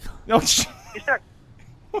not like? Oh,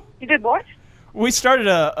 You did what? we started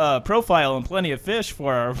a profile in Plenty of Fish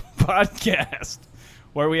for our podcast,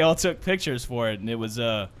 where we all took pictures for it, and it was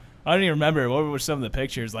I don't even remember what were some of the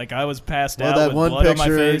pictures. Like I was passed Well, out that with one blood on my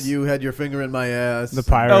picture, face. you had your finger in my ass. The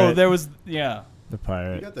pirate. Oh, there was The You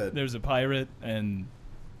pirate. got that. there was a pirate, and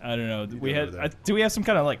I don't know. We go had over there. do we have some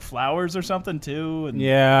kind of like flowers or something too? And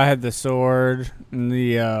Yeah, I had the sword and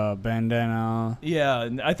the bandana. yeah,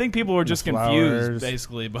 and I think people were just The confused flowers.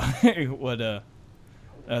 basically by what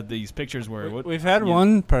these pictures were. What, We've had yeah.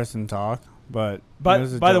 one person talk, but it But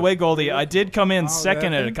was a by the joke. way, Goldie, I did come in Oh,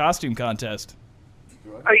 second that at a thing? costume contest.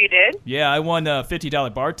 Oh, you did? Yeah, I won a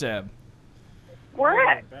 $50 bar tab. Where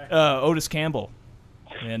at? Otis Campbell.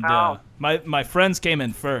 And my friends came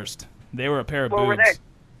in first. They were a pair of Where were boobs.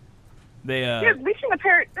 They Dude, we seen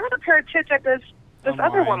there was a pair of tits at this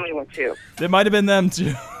other one we went to. They might have been them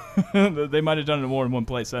too. They might have done it more in one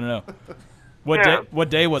place. I don't know. What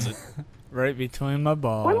day was it? Right between my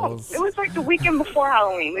Well, balls. it was like the weekend before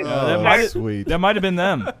Halloween. It was Sweet. That might have been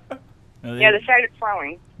them. yeah, the Saturday before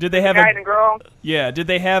Halloween. Did they have Guy and a girl. Yeah. Did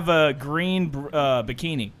they have a green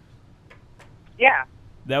bikini? Yeah.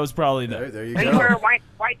 That was probably them. There you They go. wear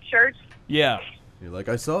white shirts. Yeah. You're like,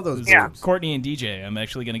 I saw those Yeah. boobs. Courtney and DJ. I'm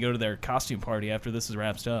actually going to go to their costume party after this is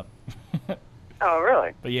wrapped up. Oh,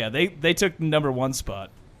 really? But yeah, they took the number one spot,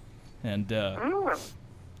 and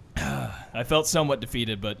I felt somewhat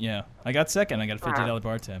defeated. But yeah, I got second. I got a $50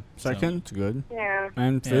 bar tab. So, Second's good. Yeah.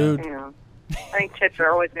 And Yeah. food. Yeah. I think tits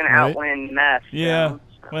are always going to Right. outwin meth. yeah. So.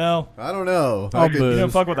 Well, I don't know. I'll I could- boo. you don't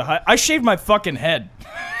fuck with the high. I shaved my fucking head.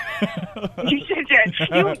 You should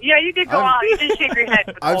you did go out. You did shave your head.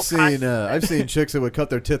 With the I've whole seen costume. I've seen chicks that would cut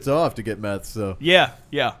their tits off to get meth. So Yeah.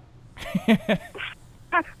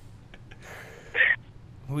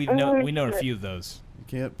 we know a few of those. you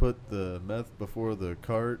can't put the meth before the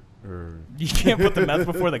cart, or You can't put the meth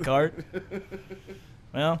before the cart.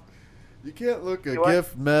 Well, you can't look a You what?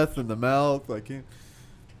 gift meth in the mouth. I can't.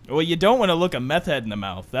 well, you don't want to look a meth head in the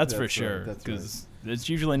mouth. That's for That's right, sure. that's Because it's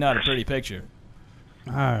usually not a pretty picture.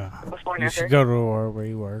 Before and You after. should go to where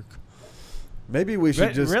you work. Maybe we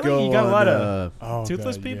should just Really? go You got a on, lot of Oh,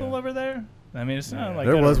 Toothless God, people yeah. over there. I mean, it's not like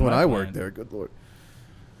there that was over when my I plant. worked there. Good lord.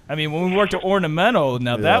 I mean, when we worked at Ornamental,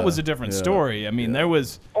 now Yeah, that was a different yeah, story. I mean, yeah. there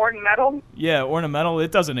was, Ornamental. Ornamental.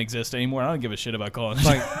 It doesn't exist anymore. I don't give a shit about calling it.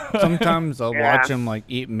 Like sometimes I'll Yeah. watch them like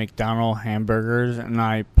eat McDonald's hamburgers, and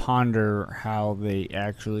I ponder how they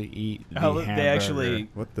actually eat the How hamburger. they actually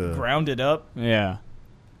What the? ground it up. Yeah,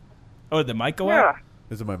 Oh, did the mic go Yeah. out?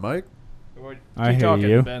 Is it my mic? Or I keep hear talking,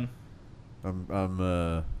 you. Ben. I'm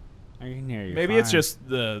I can hear you. Maybe it's fine. just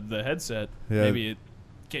the headset. Yeah. Maybe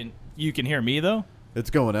you can hear me though. it's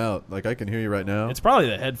going out. Like I can hear you right now. It's probably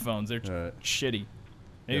the headphones. They're All right. shitty.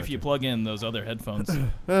 Maybe if Gotcha. you plug in those other headphones.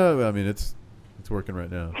 I mean, it's working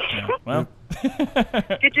right now. Yeah, well.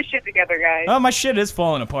 Get your shit together, guys. Oh, my shit is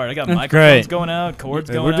falling apart. I got That's microphones great. going out, cords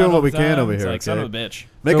Hey, going we're out. doing all what we the can time. over It's here, like, son okay? of a bitch.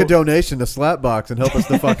 Make So- a donation to Slapbox and help us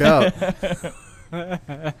the fuck out.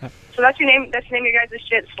 So that's your name. That's your name. You guys'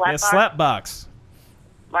 shit. Yeah, Slapbox.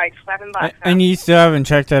 Like slapping box. And you still haven't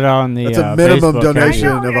checked that out on the That's a minimum Facebook, have donation you?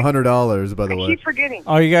 I know, of $100, by the I way. keep forgetting.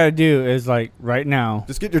 All you gotta do is like right now.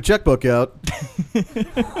 Just get your checkbook out.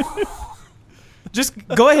 Just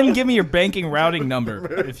go ahead and give me your banking routing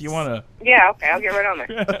number if you want Yeah. Okay. I'll get right on there.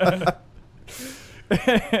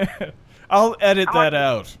 to. I'll edit that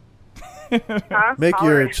out. Huh? Make All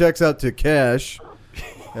your right. checks out to cash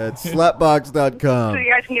at So slapbox.com. you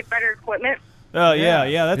guys can get better equipment. Oh, yeah,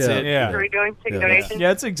 that's Yeah. it. Yeah. What are we doing? Take Yeah. donations. Yeah,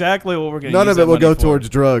 that's exactly what we're going to None use of it that will go money for. towards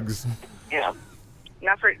drugs. Yeah.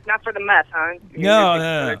 Not for the meth, huh? No.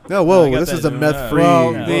 No, I whoa, got this that. is a meth-free.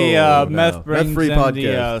 Well, Yeah. the whoa, meth no. brings Meth-free in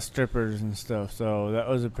podcast. the strippers and stuff, so that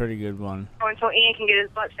was a pretty good one. Oh, until Ian can get his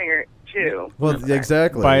butt finger too. Well,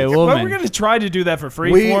 exactly. By a It's- Well, woman. we're going to try to do that for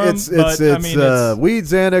free we, for him, it's but I mean, it's, weed,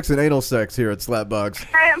 Xanax, and anal sex here at Slapbox.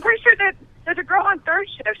 Hey, I'm pretty sure that there's a girl on third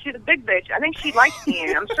shift. She's a big bitch. I think she likes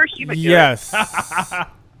Ian. I'm sure she would do it. Yes.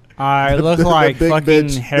 I look like the big fucking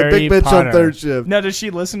bitch, Harry the big bitch Potter. on third shift. now, does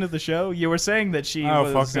she listen to the show? You were saying that she Oh,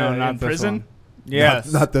 was fuck no, not in this prison? one.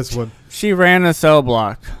 Yes. Not this one. She ran a cell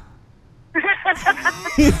block.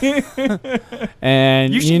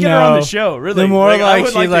 And You should you get know, her on the show, really. The more I like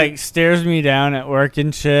would she to- like stares me down at work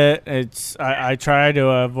and shit, it's I try to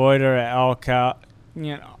avoid her at all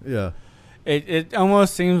you know. Yeah. It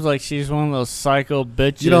almost seems like she's one of those psycho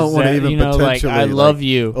bitches. You don't wanna that, even you know, like potentially, I love like,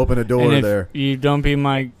 you. Open a door and if there. you don't be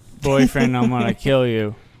my boyfriend, I'm gonna kill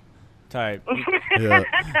you. Type. Yeah.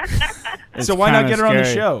 It's So why not kinda get her on the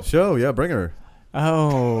scary. show? Show, yeah, bring her.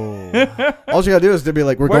 Oh. All she gotta do is to be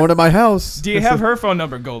like, we're Where- going to my house. Do you have her phone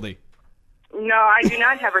number, Goldie? No, I do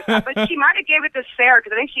not have her stuff, but she might have gave it to Sarah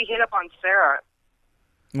because I think she hit up on Sarah.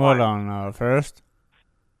 Hold on first.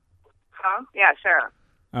 Huh? Yeah, Sarah.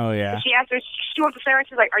 Oh yeah. She asked her. She went to Sarah.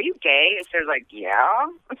 She's like, "Are you gay?" And Sarah's like, "Yeah."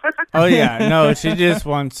 Oh yeah. No, she just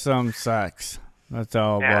wants some sex. That's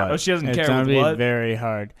all. Yeah. But Oh, she doesn't it's care gonna with be what? very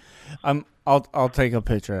hard. I'll take a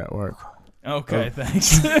picture at work. Okay,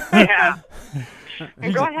 thanks. Yeah.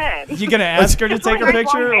 And go ahead. You gonna ask her to take a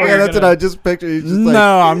picture? Or Yeah, Yeah, you're that's what gonna I just pictured. You just like,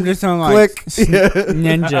 No, I'm just gonna like click. Yeah.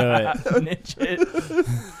 ninja it. ninja it?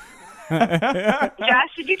 Josh,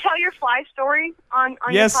 did you tell your fly story on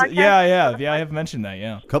Yes, your podcast? yeah, I have mentioned that,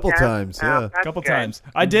 yeah. Couple times, yeah. That's Couple good. times.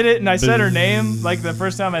 I did it, and I said her name, like, the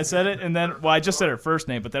first time I said it, and then, well, I just said her first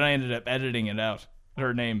name, but then I ended up editing it out,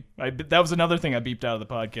 her name. That was another thing I beeped out of the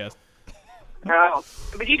podcast. Oh,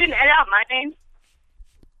 but you didn't edit out my name?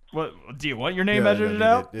 What, do you want your name Yeah, edited I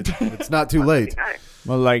out? mean, it's not too late. Nice.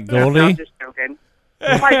 Well, like No, Goldie. I'm just joking.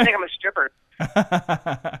 You might think I'm a stripper.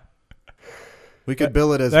 We could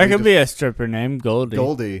bill it as That could be a stripper name, Goldie.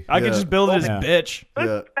 Goldie. I could just build it as Yeah. bitch.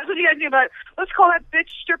 Yeah. That's what you guys do about let's call that bitch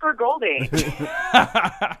stripper Goldie.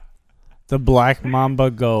 The Black Mamba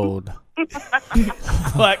Gold.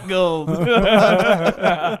 Black gold.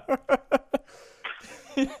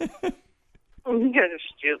 You guys are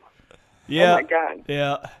stupid. Yeah. Oh my god.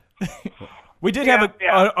 Yeah. We did have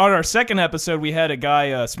Yeah. on our second episode, we had a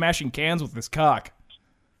guy smashing cans with his cock.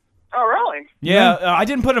 Oh really? Yeah, I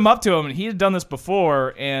didn't put him up to him, and he had done this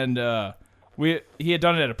before, and he had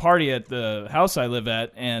done it at a party at the house I live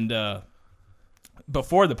at, and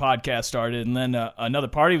before the podcast started, and then another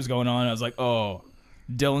party was going on. I was like, oh,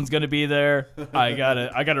 Dylan's gonna be there. I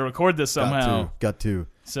gotta record this somehow. Got to.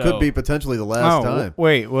 So Could be potentially the last time.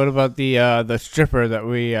 Wait, what about the stripper that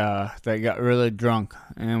we that got really drunk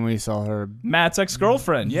and we saw her Matt's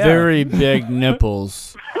ex-girlfriend. Yeah, very big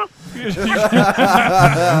nipples? she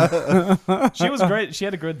was great. She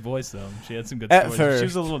had a good voice though. She had some good At stories. She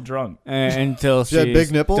was first. a little drunk. Until She had she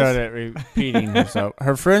big nipples? started repeating herself.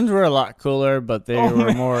 Her friends were a lot cooler, but they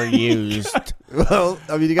were more used. Well,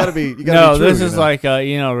 I mean, you gotta be. You gotta No, be true, this you is know? like I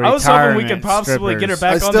was hoping we could retirement possibly get her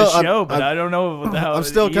strippers. back on the I'm- show, but I'm- I don't know how. I'm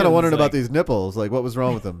still kind of Ian's wondering about like- these nipples. Like, what was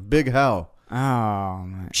wrong with them? Big how? Oh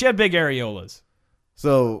man. She had big areolas.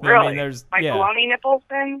 So I Really? mean, there's Like yeah. baloney nipples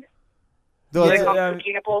then? no, They that's, call Yeah, them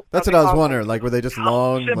cookie nipples? that's Don't what I they was call wondering. them Like, were they just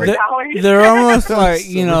long? silver Like, dollars? They're almost like,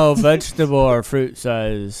 So- vegetable or fruit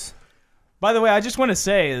size. By the way, I just want to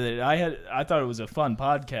say that I thought it was a fun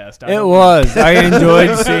podcast. It was. I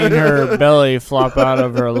enjoyed seeing her belly flop out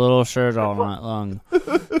of her little shirt all night long. Was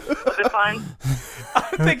it fun?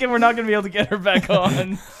 I'm thinking we're not going to be able to get her back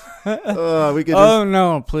on. we could just, Oh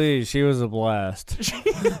no, please. She was a blast.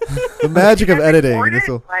 the magic of Did you editing. record This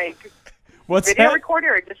it? will, Like What's video that? record it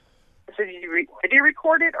or just so did you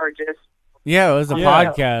record it or just Yeah, it was a Yeah.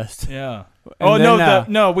 podcast. Yeah. And Oh no, then,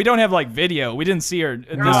 no, we don't have like video. We didn't see her.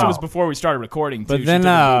 This No. was before we started recording. Too. But She then took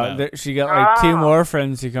a boot out. she got like two Ah. more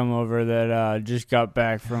friends to come over that just got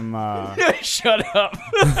back from Shut up.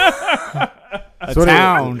 a So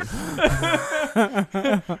town.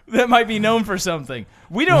 That might be known for something.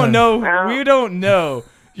 We don't know. We don't know.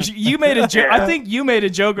 You made a joke. I think you made a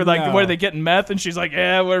joke or like, No. where they getting meth? And she's like,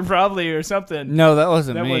 yeah, we're probably or something. No, that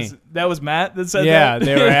wasn't that me. was Matt that said Yeah, that.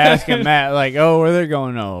 they were asking Matt like, "Oh, where they're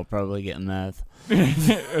going? Oh, probably getting meth."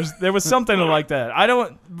 There was something like that. I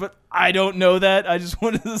don't know that. I just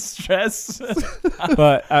wanted to stress.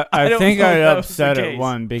 But I I don't think know I if that was the upset at case.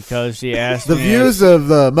 one because she asked the me. views of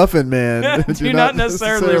the Muffin Man do not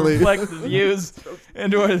necessarily reflect the views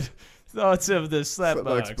and or thoughts of the slapbox.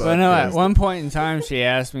 Slapbox. But no, at podcast. one point in time, she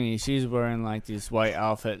asked me. She's wearing like this white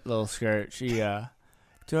outfit, little skirt. She, do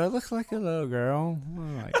I look like a little girl?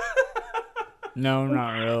 I'm like, no,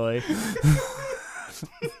 not really.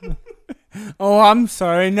 Oh, I'm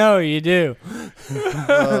sorry. No, you do.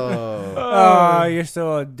 Oh. Oh, you're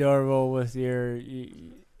so adorable with you're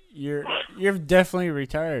definitely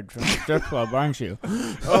retired from the strip club, aren't you?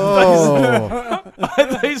 Oh. I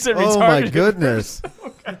thought you said Oh my retarded. goodness.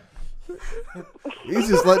 He's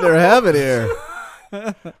just letting her have it here.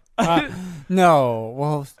 No,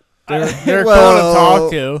 well, they're Well, cool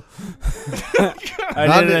to talk to. I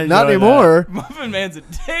Not, didn't not enjoy that. anymore. Muffin Man's a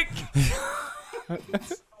dick.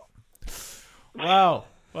 Wow.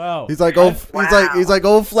 He's like old. He's like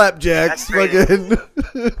old flapjacks. That's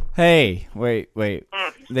Fucking. Hey, wait.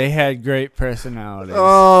 They had great personalities.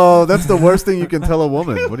 Oh, that's the worst thing you can tell a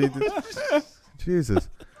woman. What do you do? Jesus.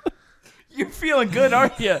 You're feeling good,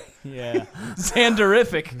 aren't you? Yeah.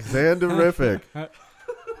 Xanderific. Xanderific.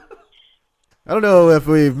 I don't know if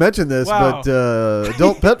we've mentioned this, Wow. but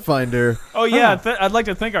Adult Pet Finder. Oh yeah, I'd like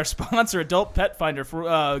to thank our sponsor, Adult Pet Finder.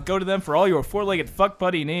 For go to them for all your four-legged fuck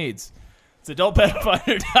buddy needs. It's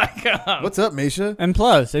adultpetfinder.com. What's up, Misha? And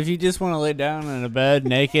plus, if you just want to lay down in a bed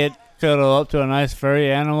naked, cuddle up to a nice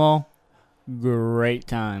furry animal, great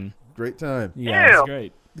time. Great time. Yeah. It's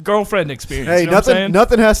great. Girlfriend experience. Hey, you know what I'm saying?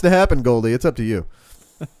 nothing has to happen, Goldie. It's up to you.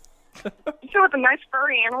 You said with a nice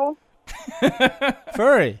furry animal?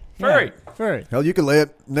 Furry. Furry. Yeah, furry. Hell, you can lay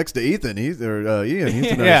it next to Ethan. Ian.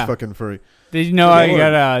 He's a nice Yeah. fucking furry. Did you know I Lord.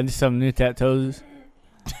 got some new tattoos?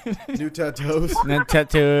 New tattoos. New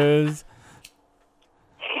tattoos.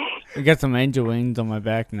 I got some angel wings on my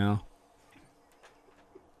back now.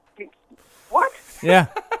 Yeah.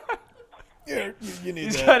 You need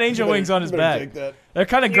He's that. got angel You better- wings on his you better back. take that. They're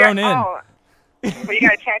kind of grown in. Oh. Well, you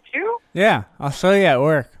got a tattoo? Yeah. I'll show you at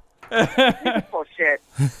work. Bullshit.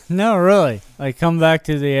 No, really. Like, come back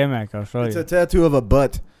to the AMAC. I'll show It's you. a tattoo of a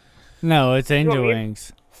butt. No, it's angel want me-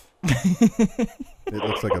 wings. It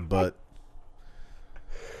looks like a butt.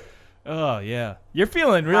 Oh yeah, you're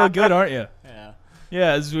feeling real good, aren't you? Yeah.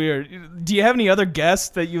 Yeah, it's weird. Do you have any other guests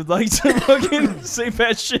that you'd like to fucking say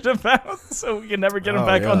bad shit about, so we can never get them Oh,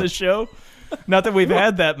 back yeah. on the show? Not that we've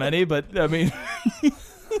had that many, but I mean,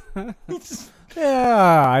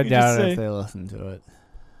 Yeah, I just doubt say- if they listen to it.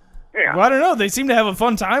 Yeah. well, I don't know. They seem to have a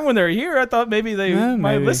fun time when they're here. I thought maybe they Yeah,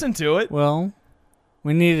 might maybe. listen to it. Well,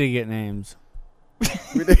 we need to get names.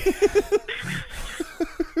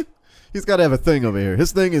 He's got to have a thing over here.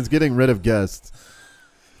 His thing is getting rid of guests.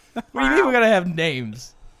 What do you mean we gotta have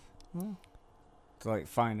names? To, like,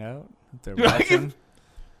 find out if they're Like, watching.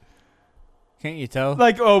 Can't you tell?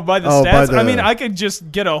 Like, by the Oh, by stats? I the- mean, I could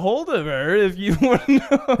just get a hold of her if you want to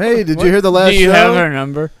know. Hey, did you hear the last Do you show? have her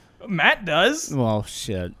number? Matt does. Well,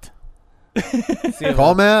 shit. see, if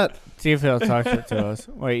Call Matt. see if he'll talk shit to us.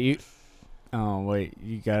 Wait, you... Oh, wait.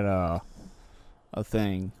 You got a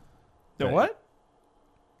thing. The what?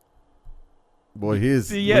 Boy, he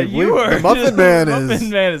is. Yeah, we- you we- are. The Muffin Man Muffin is.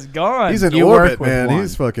 Man is gone. He's in You orbit, work with man. one.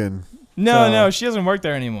 He's fucking. No, So- no, she doesn't work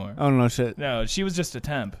there anymore. Oh, no shit. No, she was just a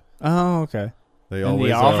temp. Oh, okay. They In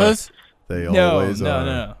always the are. office? They No, always no, are.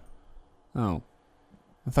 no. Oh.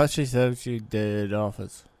 I thought she said she did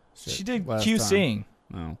office. Shit She did last QCing.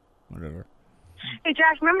 time. Oh, whatever. Hey,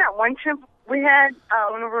 Josh, remember that one trip we had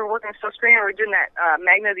when we were working at Silk Screen and we were doing that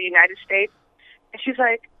Magna of the United States? And she's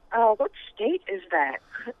like, what state is that?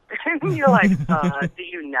 And you're like, the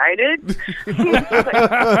United?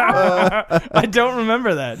 I don't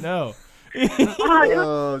remember that. No. Oh,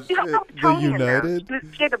 You shit. know, The Tony in there.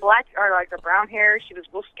 United? She had the black, or like the brown hair. She was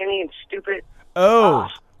real skinny and stupid. Oh.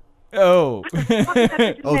 Oh.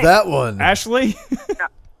 Oh, that one. Ashley?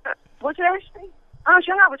 What's it, Ashley? Oh,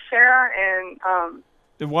 she hung out with Sarah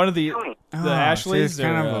and One of the Tony. Ashleys? She's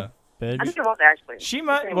kind or, of a bitch. I think it was Ashley. she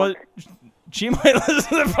What's her might. name Well, was there? she might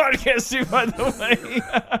listen to the podcast too. By the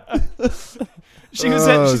way,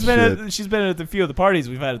 Oh, she's been at a few of the parties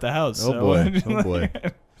we've had at the house. Oh, so- boy. Oh, boy.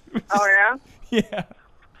 Oh, yeah? Yeah,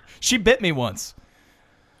 she bit me once.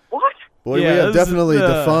 What? Boy, Yeah, we have this is definitely the-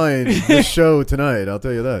 defined this show tonight. I'll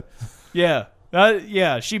tell you that.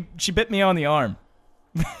 Yeah, she bit me on the arm.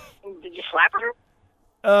 Did you slap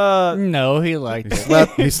her? No, he liked it.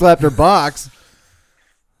 He slapped her box.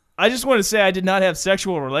 I just want to say I did not have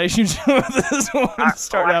sexual relationship with this woman to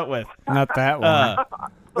start out with. Not that one.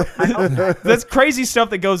 That's crazy stuff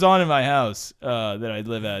that goes on in my house that I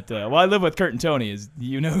live at. Well, I live with Kurt and Tony, as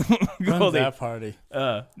you know. When's Goldie. that party?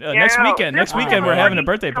 Next I know. weekend. Next There's weekend we're having a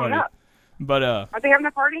birthday coming party. up. But Are they having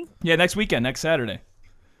a party? yeah, next weekend, next Saturday.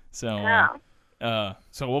 So Yeah.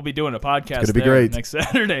 so we'll be doing a podcast. gonna be there great. next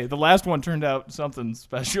Saturday. The last one turned out something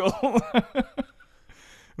special. But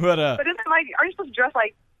But isn't like, are you supposed to dress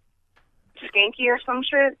like skanky or some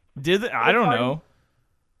shit? I don't know.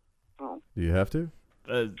 Do you have to?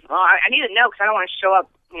 Well, I need to know because I don't want to show up,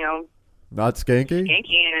 Not skanky?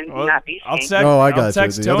 skanky and Well, not be I'll skanky. text. Oh, I I'll got you.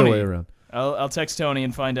 text The Tony. other way around. I'll text Tony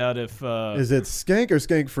and find out if Is it skank or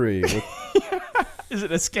skank free? is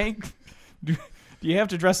it a skank? Do you have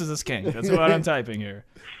to dress as a skank? That's what I'm typing here.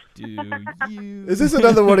 Do you? Is this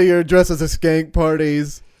another one of your dress as a skank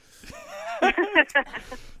parties?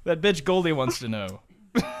 That bitch Goldie wants to know.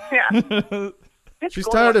 Yeah. She's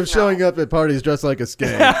tired of showing up at parties dressed like a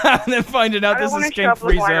skank. And then finding out I this don't is want to show up skank-free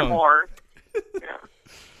looking like a zone. whore.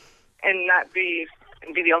 Yeah. And not be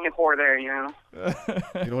the only whore there, You don't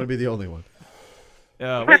want to be the only one.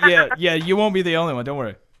 But yeah, you won't be the only one. Don't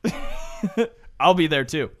worry. I'll be there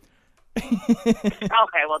too. Okay,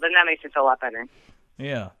 well then that makes it feel a lot better.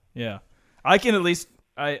 Yeah. I can at least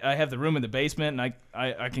I have the room in the basement, and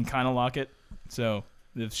I can kind of lock it. So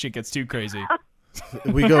if shit gets too crazy,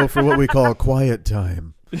 We go for what we call quiet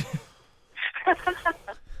time.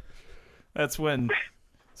 that's when.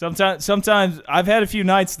 Sometimes I've had a few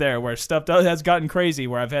nights there where stuff has gotten crazy,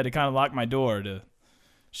 where I've had to kind of lock my door to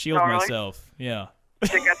shield Oh, really? myself. Yeah. It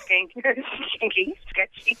got skanky,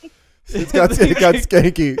 sketchy. It got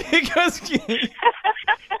skanky Because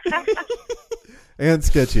and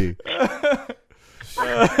sketchy.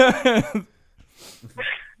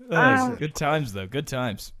 good times though. Good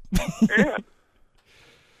times.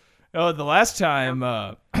 Oh, the last time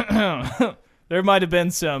there might have been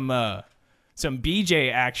some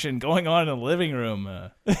BJ action going on in the living room.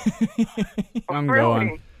 I'm Really?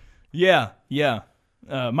 going. Yeah.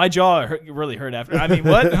 My jaw really hurt after. I mean,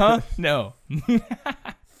 what? Huh? No.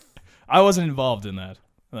 I wasn't involved in that.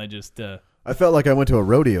 I just I felt like I went to a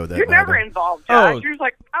rodeo that You're night. never involved, Josh. Oh. You're just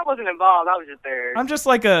like, I wasn't involved. I was just there. I'm just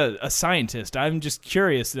like a scientist. I'm just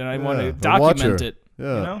curious and I want to a document watcher. it. Yeah.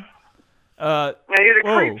 You know? No, you're the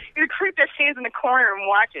Whoa. creep. You're the creep that stands in the corner and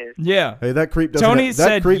watches. Yeah. Hey, that creep doesn't. Tony have, said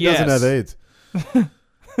that creep doesn't yes. have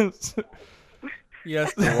AIDS.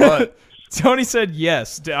 Yes, to what? Tony said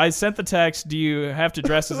yes. I sent the text, do you have to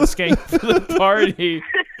dress as a skank for the party?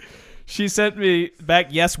 She sent me back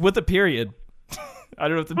yes with a period. I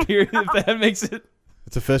don't know if the period, if that makes it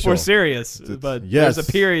It's official. more serious, It's but yes. there's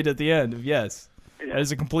a period at the end of yes. That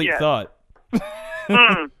is a complete Yes. thought.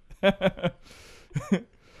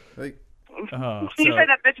 Hey, You said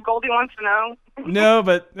that bitch Goldie wants to know. no,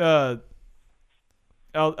 but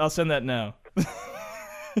I'll send that now.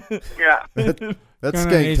 Yeah. that's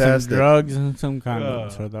Gonna need some skanktastic. drugs and some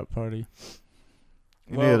condoms for that party.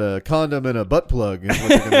 You Well- need a condom and a butt plug. Is what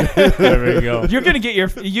you're gonna do. There we go. You're gonna get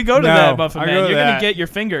you go to No, that Muffin I Man. go to You're gonna that. get your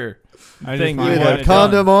finger I thing. just You You need might want a it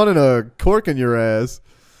condom on and a cork in your ass.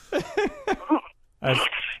 I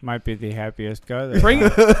might be the happiest guy there. bring a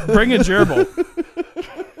gerbil.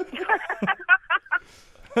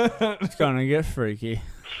 It's gonna get freaky.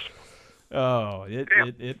 Oh,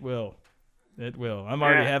 it will. It will. I'm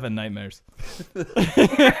already having nightmares.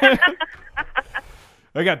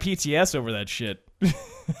 I got PTS over that shit.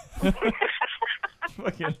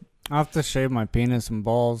 Fucking. I have to shave my penis and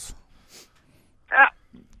balls.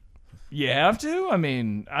 You have to? I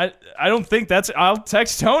mean, I don't think that's. I'll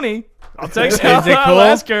text Tony. I'll text Is it I'll cool?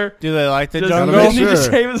 ask her. Do they like the Does Gotta jungle? make he need to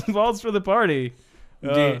sure. shave his balls for the party?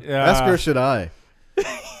 Ask her, should I?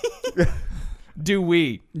 Do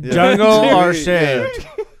we? Jungle Yeah. or Yeah. shaved?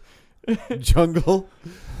 Jungle?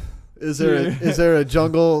 Is there a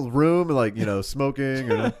jungle room, like,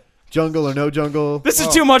 smoking or jungle or no jungle? This is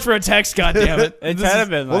too much for a text. God damn it! It's This kind is- of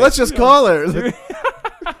been Well, like, let's just call her.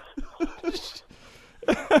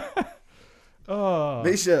 Oh.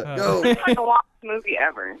 Misha, go. It's like the longest movie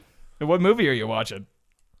ever. What movie are you watching?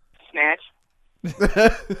 Snatch.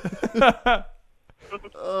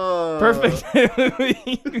 Oh. Perfect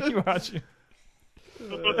movie you watching.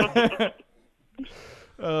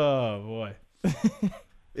 Oh boy.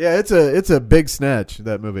 Yeah, it's a big snatch,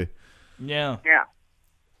 that movie. Yeah. Yeah.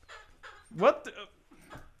 What?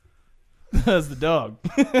 That's the dog.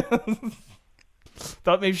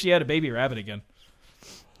 Thought maybe she had a baby rabbit again.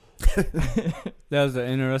 that was an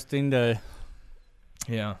interesting day.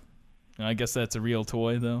 Yeah. I guess that's a real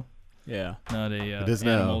toy though, Yeah. not a It is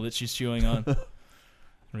now. animal that she's chewing on.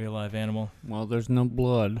 Real live animal. Well, there's no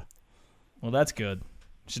blood. Well, that's good.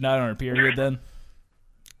 She's not on her period then.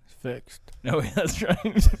 It's fixed. No, that's right.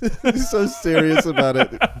 He's so serious about it.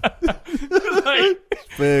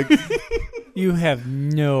 Big. You have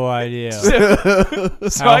no idea So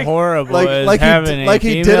how I- horrible it is Like having a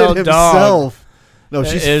he did female it dog. himself. No, It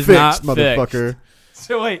she's is fixed, not motherfucker.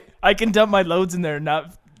 So wait, I can dump my loads in there and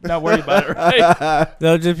not worry about it, right?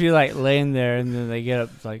 They'll just be like laying there, and then they get up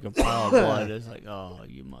like a pile of blood. It's like, oh,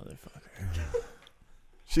 you motherfucker.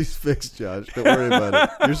 She's fixed, Josh. Don't worry about it.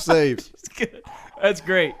 You're safe. That's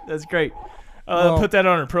great. That's great. Well- Put that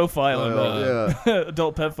on her profile on Oh,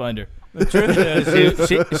 Adult Pet Finder. The truth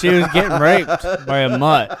is, she was getting raped by a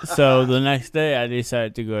mutt. So the next day, I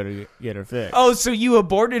decided to go to get her fixed. Oh, so you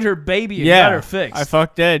aborted her baby and yeah, got her fixed. I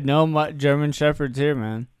fucked dead. No mutt German Shepherds here,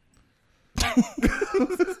 man.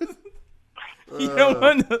 You don't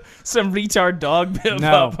want some retard dog build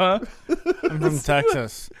No. up, huh? I'm from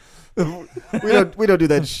Texas. we don't do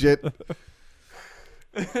that shit.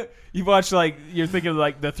 You watch you're thinking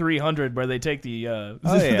like the 300 where they take the Oh,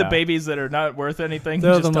 the yeah. babies that are not worth anything.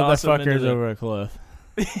 Throw just the toss them into motherfuckers the- over a cliff.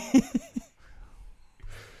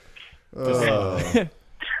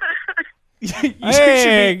 you, should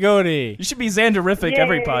Hey, be, Goaty. you should be Xanderific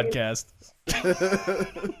every Yay. podcast.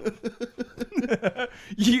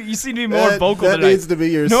 you seem to be more vocal that than I. needs to be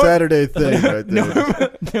your Nor- Saturday thing right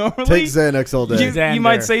there. Normally, Take Xanax all day. you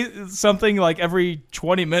might Xander. say something like every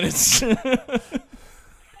 20 minutes.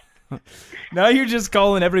 Now you're just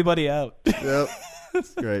calling everybody out. Yep.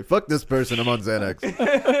 Great. Fuck this person. I'm on Xanax.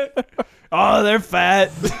 Oh, they're fat.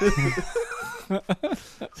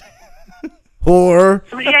 Whore.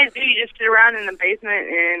 So what do you guys do? You just sit around in the basement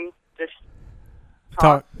and just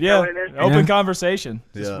Talk. Is that Yeah, what it is? open Yeah. conversation.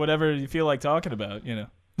 Just Yeah. whatever you feel like talking about.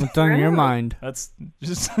 What's on your mind? That's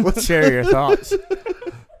just. Share your thoughts.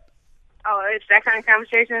 Oh, it's that kind of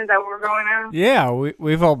conversation? Is that what we're going on? Yeah,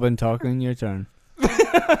 we've all been talking. Your turn. Am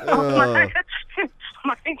I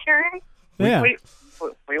hearing? Yeah,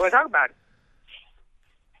 What do you want to talk about?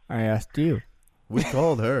 I asked you. We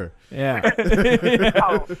called her. Yeah,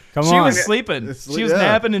 Oh, come She on. was sleeping. It's- She was yeah.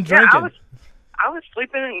 napping and yeah, drinking. I was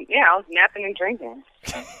sleeping and I was napping and drinking.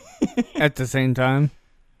 At the same time?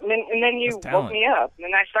 And then you That's woke talent. me up, and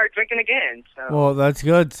then I started drinking again. So Well, that's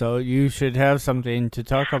good. So you should have something to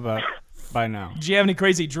talk about by now. Did you have any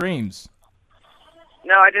crazy dreams?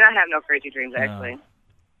 no, I did not have no crazy dreams actually.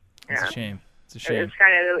 It's Yeah. a shame. It's a It shame. was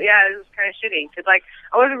kind of it was kind of shitty because like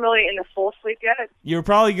I wasn't really in the full sleep yet. You were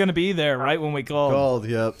probably going to be there right when we called. Called,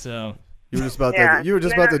 yep. So You were just about Yeah. to. You were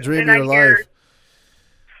just Then about to I- dream then your I hear- life.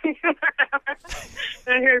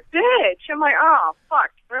 And I hear, bitch. I'm like, oh fuck,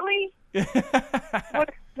 really? What?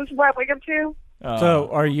 This is what I wake up to? So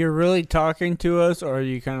are you really talking to us, or are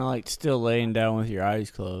you kind of like still laying down with your eyes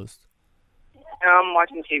closed? I'm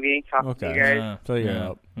watching TV, talking to you Okay. guys. So you're Yeah.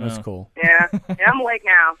 up. That's Yeah. cool. Yeah, I'm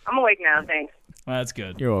awake now. Thanks. That's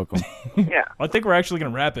good. You're welcome. Yeah. I think we're actually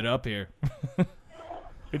going to wrap it up here.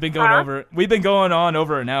 We've been going Huh? We've been going on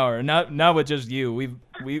over an hour. Not with just you.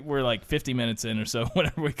 We're like 50 minutes in or so.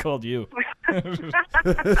 Whenever we called you.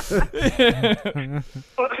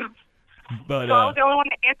 But So I was the only one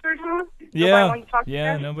that answered, huh? Nobody yeah, wanted to talk to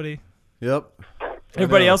yeah. you? Nobody. Yep.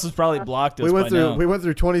 Everybody I know. else has probably blocked us. We went by through. now. We went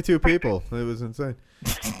through 22 people. It was insane.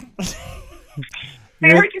 Hey,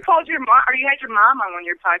 I heard you called your mom, or you had your mom on one of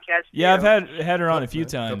your podcasts. Yeah, too. I've had her on a few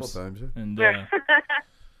Couple times. times. Yeah. And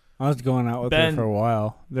I was going out with Ben- her for a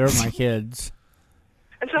while. They're my kids.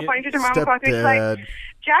 It's so funny because your mom was talking. She's like, Stepdad.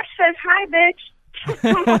 Josh says hi, bitch.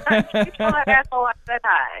 You told that asshole I said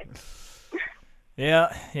hi.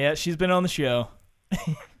 yeah, she's been on the show.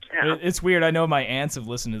 Yeah. It's weird. I know my aunts have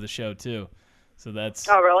listened to the show too, so that's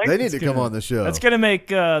Oh, really? They need to come gonna- on the show. that's gonna make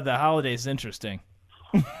the holidays interesting.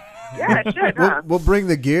 Yeah, it should, huh? We'll bring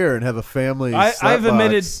the gear and have a family. I've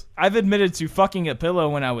slapbox. admitted to fucking a pillow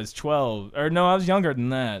when I was 12, or no, I was younger than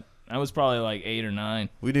that. I was probably like 8 or 9.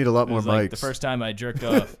 We need a lot It more was mics. like the first time I jerked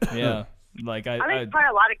off. Yeah, like I think probably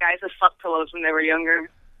a lot of guys have fucked pillows when they were younger.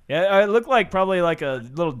 yeah, I looked like probably like a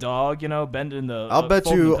little dog, bending the. I'll bet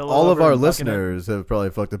folding you the pillow all of over our and fucking it. listeners have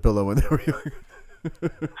probably fucked a pillow when they were young.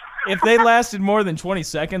 If they lasted more than 20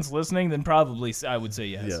 seconds listening, then probably I would say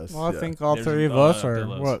yes. Yes. Well, I yeah. think all There's three of a lot us of are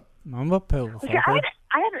pillows. what? I'm a pillow See, I fucker.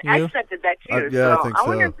 haven't You? accepted that too. Yeah, I so think I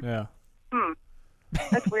wonder. so. Yeah.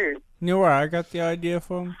 That's weird. You know where I got the idea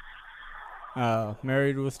from?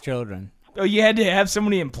 Married with Children. Oh, you had to have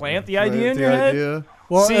somebody implant the idea in The your head? idea.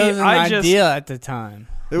 Well, See, it was an I just- idea at the time.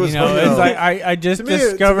 It was. you know, you it's know, like I just to me,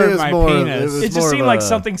 discovered it's my more- penis. was It just more seemed of like a-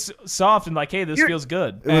 something soft and like, hey, this feels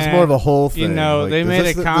good. It was more of a whole thing. You know, Like, they does made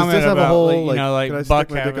this- a does comment this have about, a hole? like, Like, you know, can I like stick Buck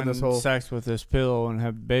my dick in having this hole? sex with this pillow and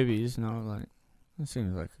have babies. And I was like, that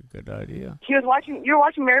seems like a good idea. You were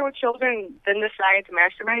watching Married with Children, then decided to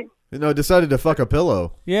masturbate. You know, decided to fuck a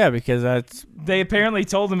pillow. Yeah, because that's They apparently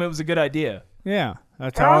told him it was a good idea.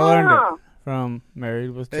 that's how I learned Oh. it from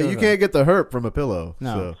Married with Hey, Children. you can't get the herp from a pillow.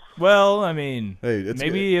 No. So. Well, I mean, Hey, it's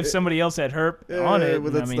maybe if somebody else had herp on it,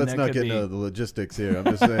 well, I let's, mean, let's that not could get be. into the logistics here. I'm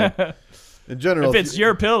just saying. In general, If it's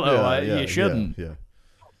your pillow, yeah, you shouldn't. Yeah.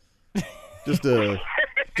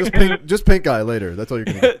 Just pink eye later. That's all you're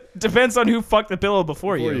gonna get Depends on who fucked the pillow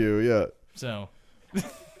before for you. Yeah. So,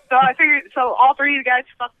 So I figured. So all three of you guys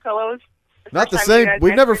fuck pillows. Not the first time you same. guys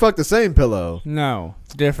We've never masturbated? fucked the same pillow. No,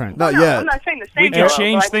 it's different. Not No, yet. I'm not saying the We same. can pillow,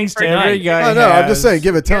 change but I things think tonight. Every guy I know. I'm just has- saying.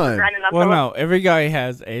 Give it you're time. grinding up Well, pillows. no, every guy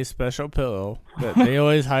has a special pillow that they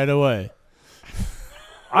always hide away.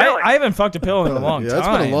 I haven't fucked a pillow in a long yeah, it's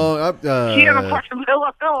time. been a long. You haven't fucked a pillow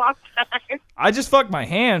in a long time. I just fuck my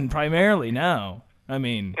hand primarily now. I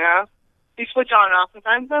mean, Yeah. You switch on and off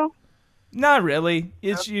sometimes though. not really.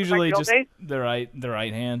 It's Like usually the old just days? the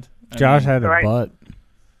right hand. I Josh mean, had a Right. butt.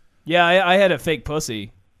 yeah, I had a fake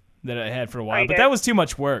pussy that I had for a while, you but did? that was too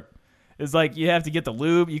much work. It's like you have to get the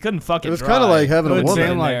lube. You couldn't fucking. It was kind kind of like having It a would woman.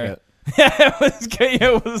 seem like there. it.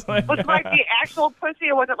 It was like Was it like the actual pussy,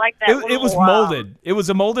 or was it like that? it was little, molded. It was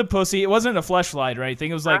a molded pussy. It wasn't a fleshlight or anything.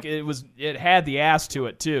 It was like it had the ass to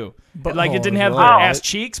it too. Like it didn't have the Butthole, ass right?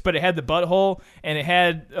 cheeks, but it had the butthole, and it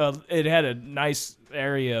had a nice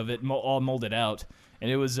area of it all molded out. And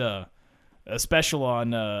it was a special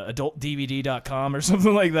on adultdvd.com or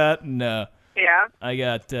something like that. And Yeah. I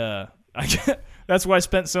got that's why I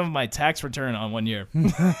spent some of my tax return on one year. Do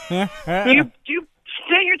you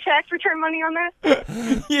spend your tax return money on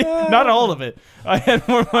that? Yeah, not all of it. I had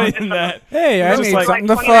more money than that. Hey, I Just need like- something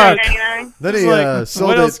to Like fuck. $29.99? Then It's he like, sold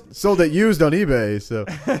what else? sold it used on eBay. So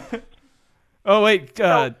Oh wait,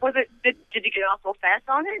 So was it? Did you get off so fast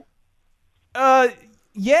on it?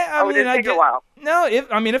 yeah. I Or mean, did it I take get, a while? no.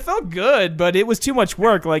 It felt good, but it was too much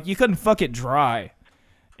work. Like you couldn't fuck it dry,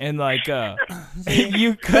 and like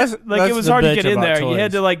you could That's it was the hard to bitch get in about there. You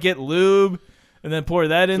had toys. to like get lube and then pour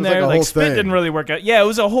that in So it was like there. a Like whole spit thing. didn't really work out. Yeah, it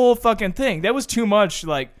was a whole fucking thing. That was too much.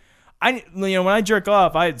 Like when I jerk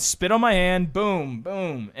off, I spit on my hand, boom,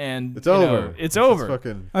 boom, and It's over. It's over.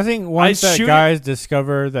 Fucking. I think once that shoot guys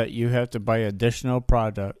discover that you have to buy additional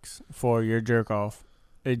products for your jerk off,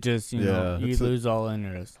 it just you it's lose all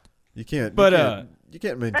interest. You can't. But, you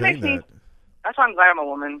can't That maintain makes me. that. That's why I'm glad I'm a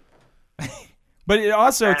woman. But it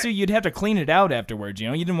also too, you'd have to clean it out afterwards.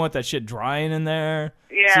 You didn't want that shit drying in there.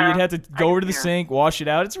 Yeah. So you'd have to go over to the yeah. sink, wash it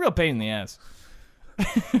out. It's a real pain in the ass.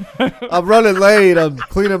 I'm running late. I'm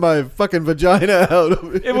cleaning my fucking vagina out.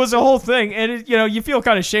 It was a whole thing, and you feel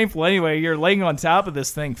kind of shameful anyway. You're laying on top of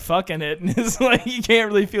this thing, fucking it, and it's like you can't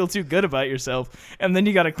really feel too good about yourself. And then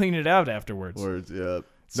you got to clean it out afterwards. Words, yeah.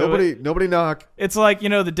 So nobody knock. It's like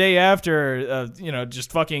the day after,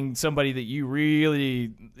 just fucking somebody that you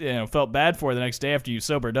really felt bad for the next day after you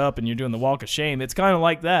sobered up, and you're doing the walk of shame. It's kind of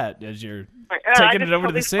like that as you're taking it over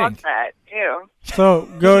to the sink. That. Ew. So,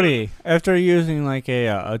 Goody, after using like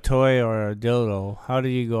a toy or a dildo, how do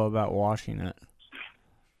you go about washing it?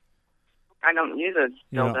 I don't use a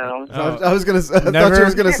You dildo. I was gonna. I thought Never? you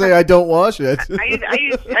was gonna say I don't wash it. I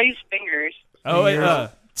use fingers. Oh, wait,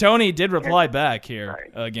 Tony did reply back here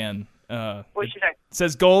Sorry. again. What should I?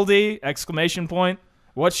 Says Goldie! !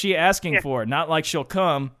 What's she asking for? Not like she'll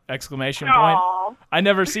come! ! Aw. I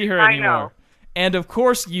never see her I anymore. know. And of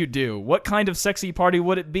course you do. What kind of sexy party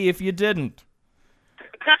would it be if you didn't?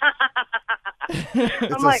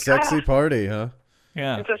 It's like, a sexy party, huh?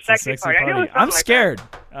 Yeah, It's a sexy party. I knew it was I'm something like scared.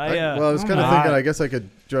 Well, I was kind of my. thinking. I guess I could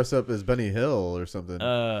dress up as Benny Hill or something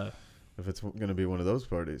if if it's gonna be one of those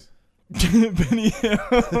parties. Benny Hill.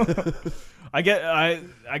 I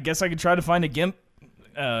guess I could try to find a gimp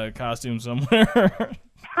costume somewhere.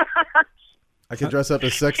 I could dress up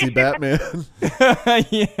as sexy Batman.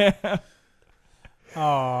 Yeah.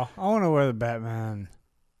 Oh, I want to wear the Batman.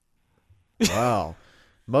 Wow,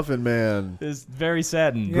 Muffin Man. It's very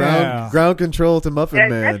saddened. Yeah. Ground control to Muffin that.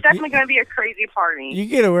 Man. That's definitely going to be a crazy party. You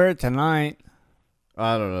get to wear it tonight.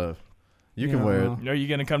 I don't know. You can Yeah. wear it. Are you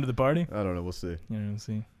gonna come to the party? I don't know. We'll see. Yeah, we'll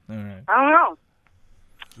see. All right. I don't know.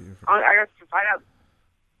 I got to find out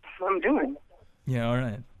what I'm doing. Yeah, all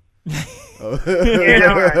right. Oh.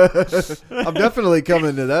 Yeah, all right. I'm definitely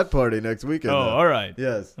coming to that party next weekend. Oh, though. all right.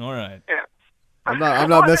 Yes. All right. Yeah. I'm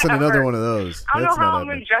not missing another one of those. I don't That's know how not I'm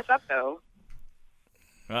going happening. to dress up, though.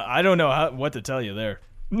 I don't know what to tell you there.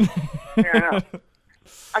 Yeah, I know.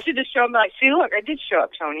 I should just show them, like, see, look, I did show up,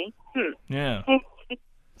 Tony. Yeah.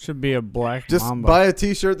 Should be a black Just mamba. buy a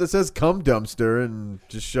T-shirt that says "Cum Dumpster" and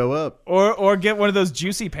just show up. Or get one of those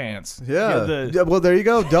juicy pants. Yeah. Get the- Yeah, well, there you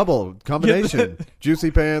go. Double combination. Juicy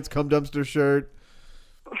pants, cum dumpster shirt.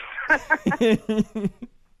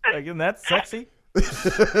 Like, isn't that sexy?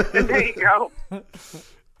 There you go.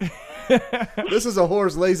 This is a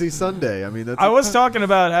whore's lazy Sunday. I mean, that's I was talking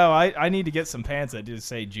about how I need to get some pants that just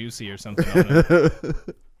say juicy or something on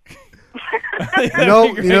it.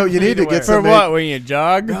 you need to get For some. what? When you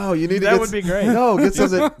jog? No, you need to That get would be great. No, get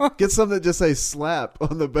some that just say "slap"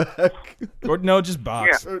 on the back. Or no, just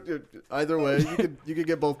box. Or, either way, you could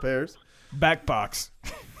get both pairs. Back box.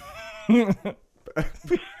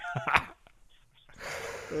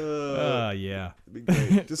 Yeah. It'd be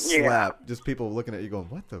great. Just Yeah. slap. Just people looking at you going,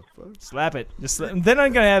 "What the fuck?" Slap it. Then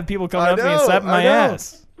I'm gonna have people coming I up to me and know, slapping I my know.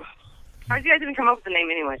 ass. How did you guys even come up with the name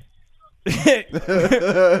anyway?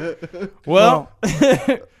 Well,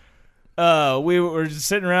 we were just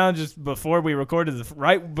sitting around just before we recorded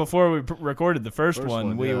recorded the first one.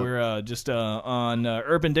 one, We yeah. were just on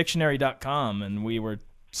UrbanDictionary.com, and we were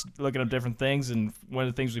looking up different things. And one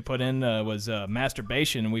of the things we put in was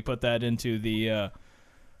masturbation, and we put that into the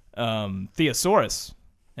thesaurus.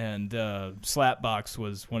 And slapbox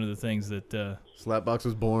was one of the things that Slapbox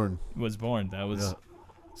was born. was born. That was Yeah.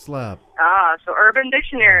 Slap. Ah, so Urban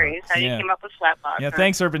Dictionary is how Yeah. you came up with Slapbox. yeah. huh?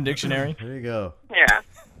 Thanks, Urban Dictionary. There you go. Yeah.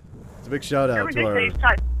 It's a big shout out Urban to our.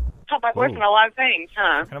 Dictionary taught my boyfriend a lot of things,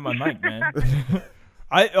 huh? Kind of my mic, man.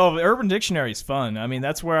 Urban Dictionary is fun. I mean,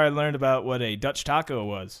 that's where I learned about what a Dutch taco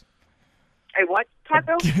was. A what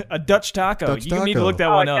taco? A Dutch taco. Dutch You need to taco. look that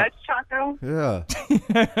Oh, one a up. Dutch taco?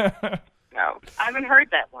 Yeah. No, I haven't heard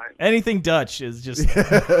that one. Anything Dutch is just.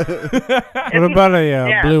 What about a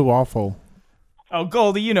Yeah. blue waffle? Oh,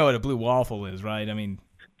 Goldie, you know what a blue waffle is, right? I mean,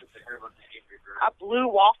 A blue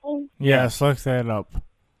waffle? Yes, look that up.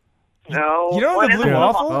 No. you know What the is blue a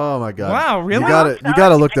waffle? Oh my god. Wow, really? You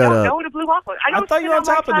gotta look I that don't know up. what a blue waffle is. I don't thought you were on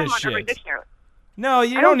spend top of my this time on Urban shit. Dictionary. No,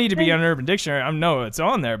 you I don't don't need to be think- on Urban Dictionary. I know it's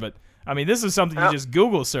on there, but I mean, this is something you Oh. just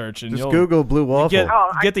Google search and Just you'll Google blue waffle. get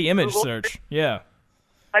Oh, I get the image Googled search. Yeah.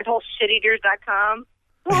 I told shitteaters.com.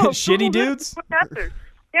 Shitty Google this. dudes? What's that there?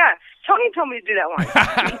 Yeah. Tony told me to do that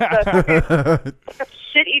once.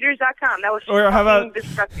 Shiteaters.com. That was Or how fucking about-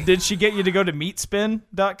 disgusting. Did she get you to go to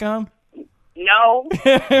meatspin.com? No. I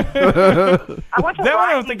went to That one I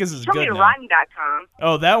Rotten. don't think is as She told me good to now. Rotten.com.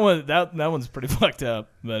 Oh, that one's pretty fucked up.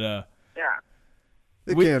 But Yeah.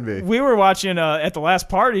 It we, can be. we were watching at the last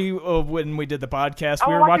party when we did the podcast. Oh,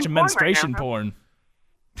 we were we're watching watching menstruation porn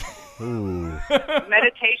right now, huh? porn. Ooh.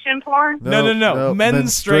 Meditation porn? No.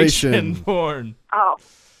 Menstruation porn. Oh.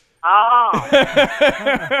 Oh.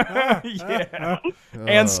 Yeah.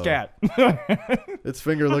 And scat. Its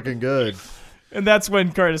finger looking good. And that's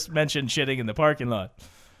when Curtis mentioned shitting in the parking lot.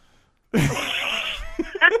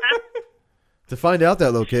 To find out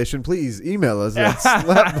that location, please email us at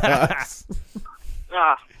slapbox.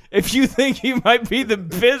 Oh. If you think he might be the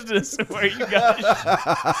business where you got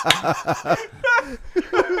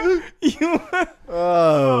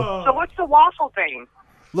Oh, So what's the waffle thing?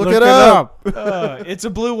 look it up. it's a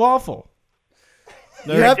blue waffle.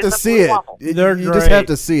 You have to It's a see blue it. waffle. They're You just have great.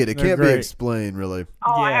 to see it. It They're can't be great. explained, really.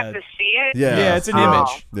 Oh, I Yeah. have to see it? Yeah. Yeah, it's an Oh.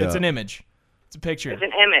 image. It's Yeah. an image. It's a picture. It's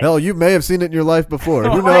an image. Hell, you may have seen it in your life before. Who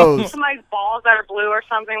Oh. knows? Somebody's balls that are blue or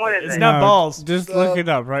something? What is It's it? not balls. Just look it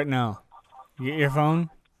up right now. You get your phone?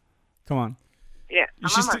 Come on. Yeah, I'm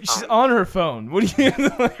She's, on my she's phone. on her phone. What do you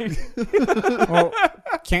like? Well,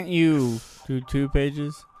 can't you do 2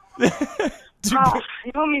 pages? Oh,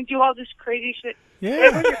 you want me to do all this crazy shit? Hey,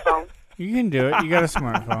 Yeah, where's your phone? you can do it. You got a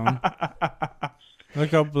smartphone.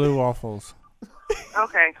 Look up blue waffles.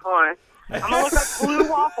 Okay, hold on. I'm gonna look up blue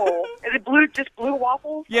waffle. Is it blue? Just blue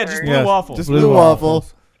waffles? Yeah, just Or- blue waffle. Just blue waffle.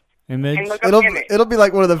 Image. And look up It'll image. it'll be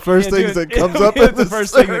like one of the first Yeah, things dude, that comes it'll up be in the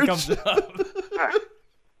first thing that search. comes up. Alright.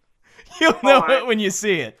 You'll know Hold it on. when you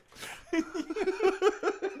see it.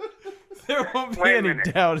 There won't be Wait a any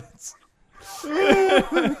minute. doubt. It's-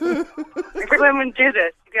 If we're going to do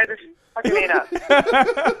this, you guys just fucking made up.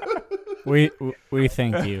 We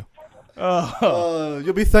thank you.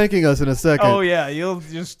 You'll be thanking us in a second. Oh yeah, you'll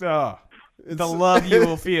just the love you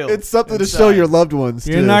will feel. It's something to show inside. your loved ones,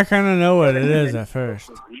 You're too. not gonna know what it is at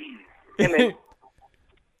first. Image.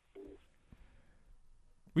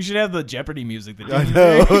 We should have the Jeopardy music. That I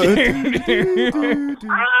know.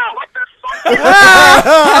 Ah, what the fuck?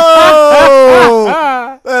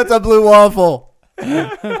 Oh! That's a blue waffle. What is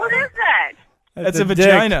that? That's a dick.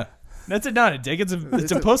 vagina. That's not a dick. It's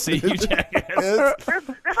a pussy. You jackass. It's- There's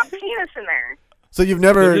a penis in there. So you've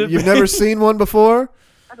never seen one before?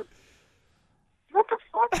 What the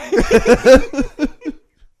fuck?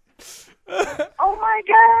 Oh my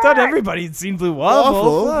god. Thought everybody had seen Blue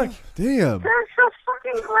Waffle. Fuck. Damn. They're so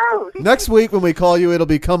fucking gross. Next week when we call you, it'll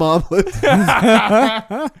become omelet.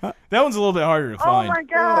 That one's a little bit harder to Oh find. my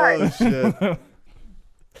god. Oh,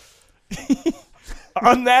 shit.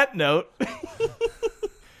 On that note,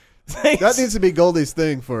 thanks. That needs to be Goldie's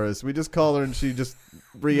thing for us. We just call her and she just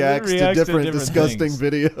reacts to Reacts to different different disgusting things.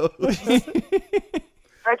 videos.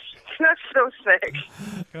 That's so sick.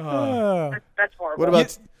 God. That's horrible. What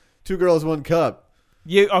about Two Girls, One Cup?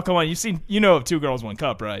 Oh, come on. You know of Two Girls, One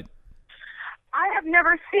Cup, right? I have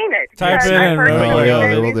never seen it. Type because it I've in heard real so quick.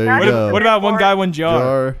 many There things. you That's go. What about One Guy, One Jar?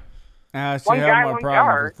 Jar. I One have guy, more one problems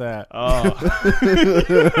jar. with that. Oh.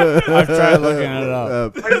 I've tried looking it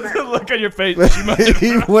up. The look on your face. She must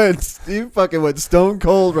have he fucking went stone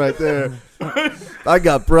cold right there. I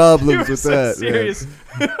got problems You were with so that. serious.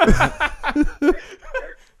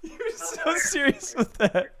 You're so serious with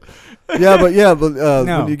that. Yeah, but No.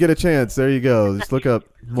 when you get a chance, there you go. Just look up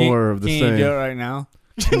more of the Can same. you do it right now?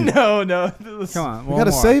 No. Come on. You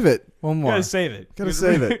gotta save it. One You more. gotta save it. Gotta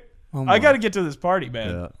save it. One I more. gotta get to this party,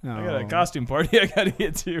 man. Yeah. I got a No. costume party I gotta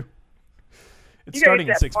get to. It's You gotta starting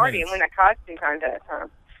get in that 6 party minutes. and win a costume contest,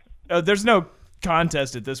 huh? There's no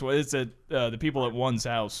contest at this one. It's at the people at one's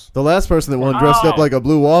house. The last person that won dressed up Oh. like a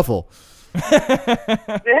blue waffle. Yeah.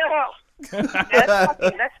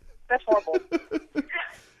 That's horrible.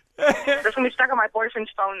 That's gonna be stuck on my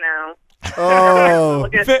boyfriend's phone now. Oh.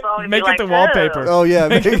 Look at his phone and Make be it the like, wallpaper. Oh yeah,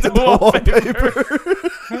 make it the wallpaper.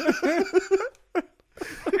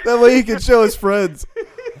 That way he can show his friends.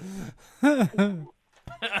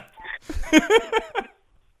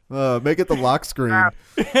 Make it the lock screen.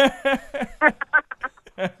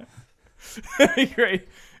 Great.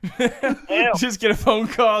 Ew. Just get a phone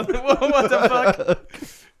call. What the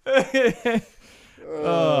fuck?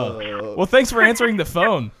 Well, thanks for answering the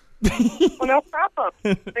phone. Well, no problem.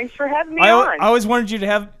 Thanks for having me I on. always wanted you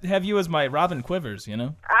to have you as my Robin Quivers, you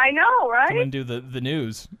know? I know, Come right? and do the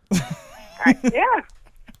news. Yeah.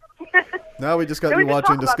 Now we just got Can you we just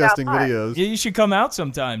watching talk about disgusting that? videos. You should come out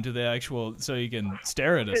sometime to the actual, so you can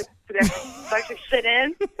stare at us. So I should sit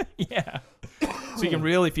in. Yeah. So you can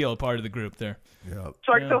really feel a part of the group there. Yeah.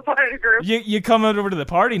 So I feel part of the group. You come over to the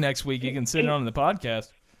party next week. You can sit in on the podcast.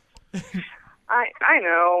 I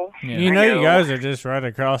know. Yeah. You know, I you know. guys are just right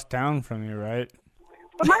across town from you, right?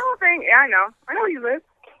 But my whole thing, I know where you live.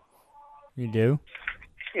 You do?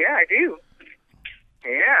 Yeah, I do.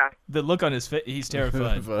 Yeah. The look on his face, he's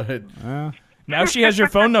terrified. But Now she has your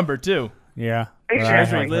phone number, too. Yeah. Hey, but I Sharon. Where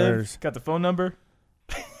have you live, hers. got the phone number.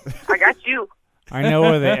 I got you. I know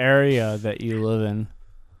where the area that you live in.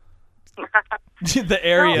 The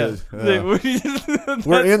area. Yeah.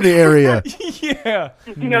 We're in the area. Yeah.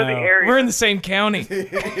 You know the No. area. We're in the same county.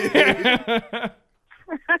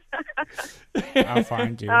 I'll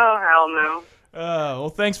find you. Oh, hell no. Well,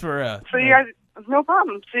 thanks for. So you guys, no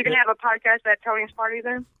problem. So you can have a podcast at Tony's party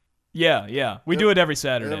then? Yeah. We do it every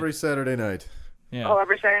Saturday. Every Saturday night. Yeah. Oh,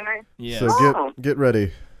 every Saturday night? Yeah. So Oh. get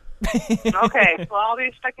ready. Okay. Well, I'll be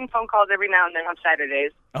expecting phone calls every now and then on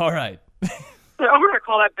Saturdays. All right. So I'm going to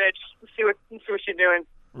call that bitch and see what she's doing.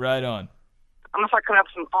 Right on. I'm going to start coming up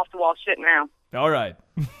with some off-the-wall shit now. All right.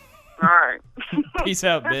 All right. Peace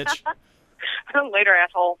out, bitch. Later,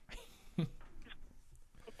 asshole. Did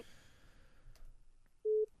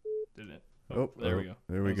it? Oh, There we go.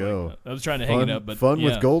 There we I was go. like- I was trying to hang it up, but Fun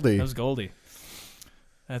with yeah, Goldie. That was Goldie.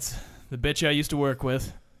 That's the bitch I used to work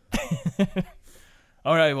with.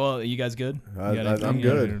 All right. Well, you guys good? You got anything? I'm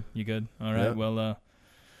good. You good? All right. Yeah. Well,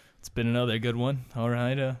 it's been another good one. All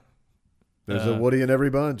right. There's a Woody in every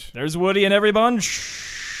bunch. There's Woody in every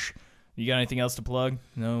bunch. You got anything else to plug?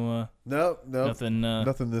 No. No. Nothing.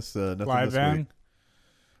 Nothing this. Nothing Live this band? week.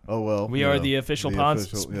 Oh well. We are the official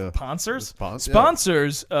sponsors. Sponsors.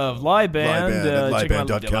 Sponsors of Live Band. Live Band at check 'em out,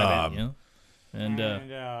 liveband.com. Live Band,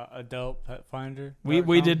 yeah. And Adult Pet Finder.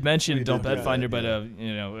 we did mention We Adult did Pet that, Finder, but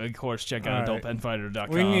yeah. of course, check out All right. adultpetfinder.com.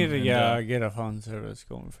 We need to and, get a phone service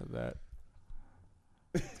going for that.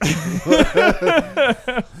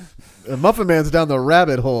 Muffin Man's down the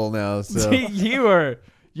rabbit hole now. So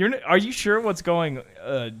Are you sure what's going?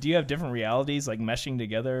 Do you have different realities like meshing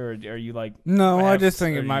together, or are you like? No, I perhaps, just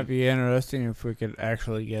think are it you- might be interesting if we could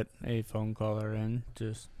actually get a phone caller in,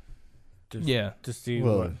 just Yeah. to see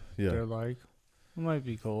Well, what yeah. they're like. It might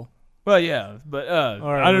be cool. Well, yeah, but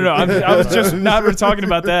right, I don't know. I was just not talking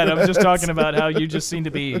about that. I was just talking about how you just seem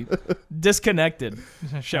to be disconnected,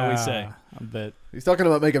 shall we say? A bit. He's talking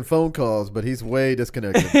about making phone calls, but he's way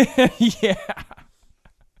disconnected. Yeah.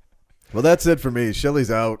 Well, that's it for me. Shelly's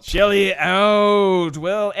out. Shelly out.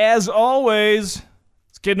 Well, as always,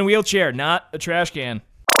 it's a kid in a wheelchair, not a trash can.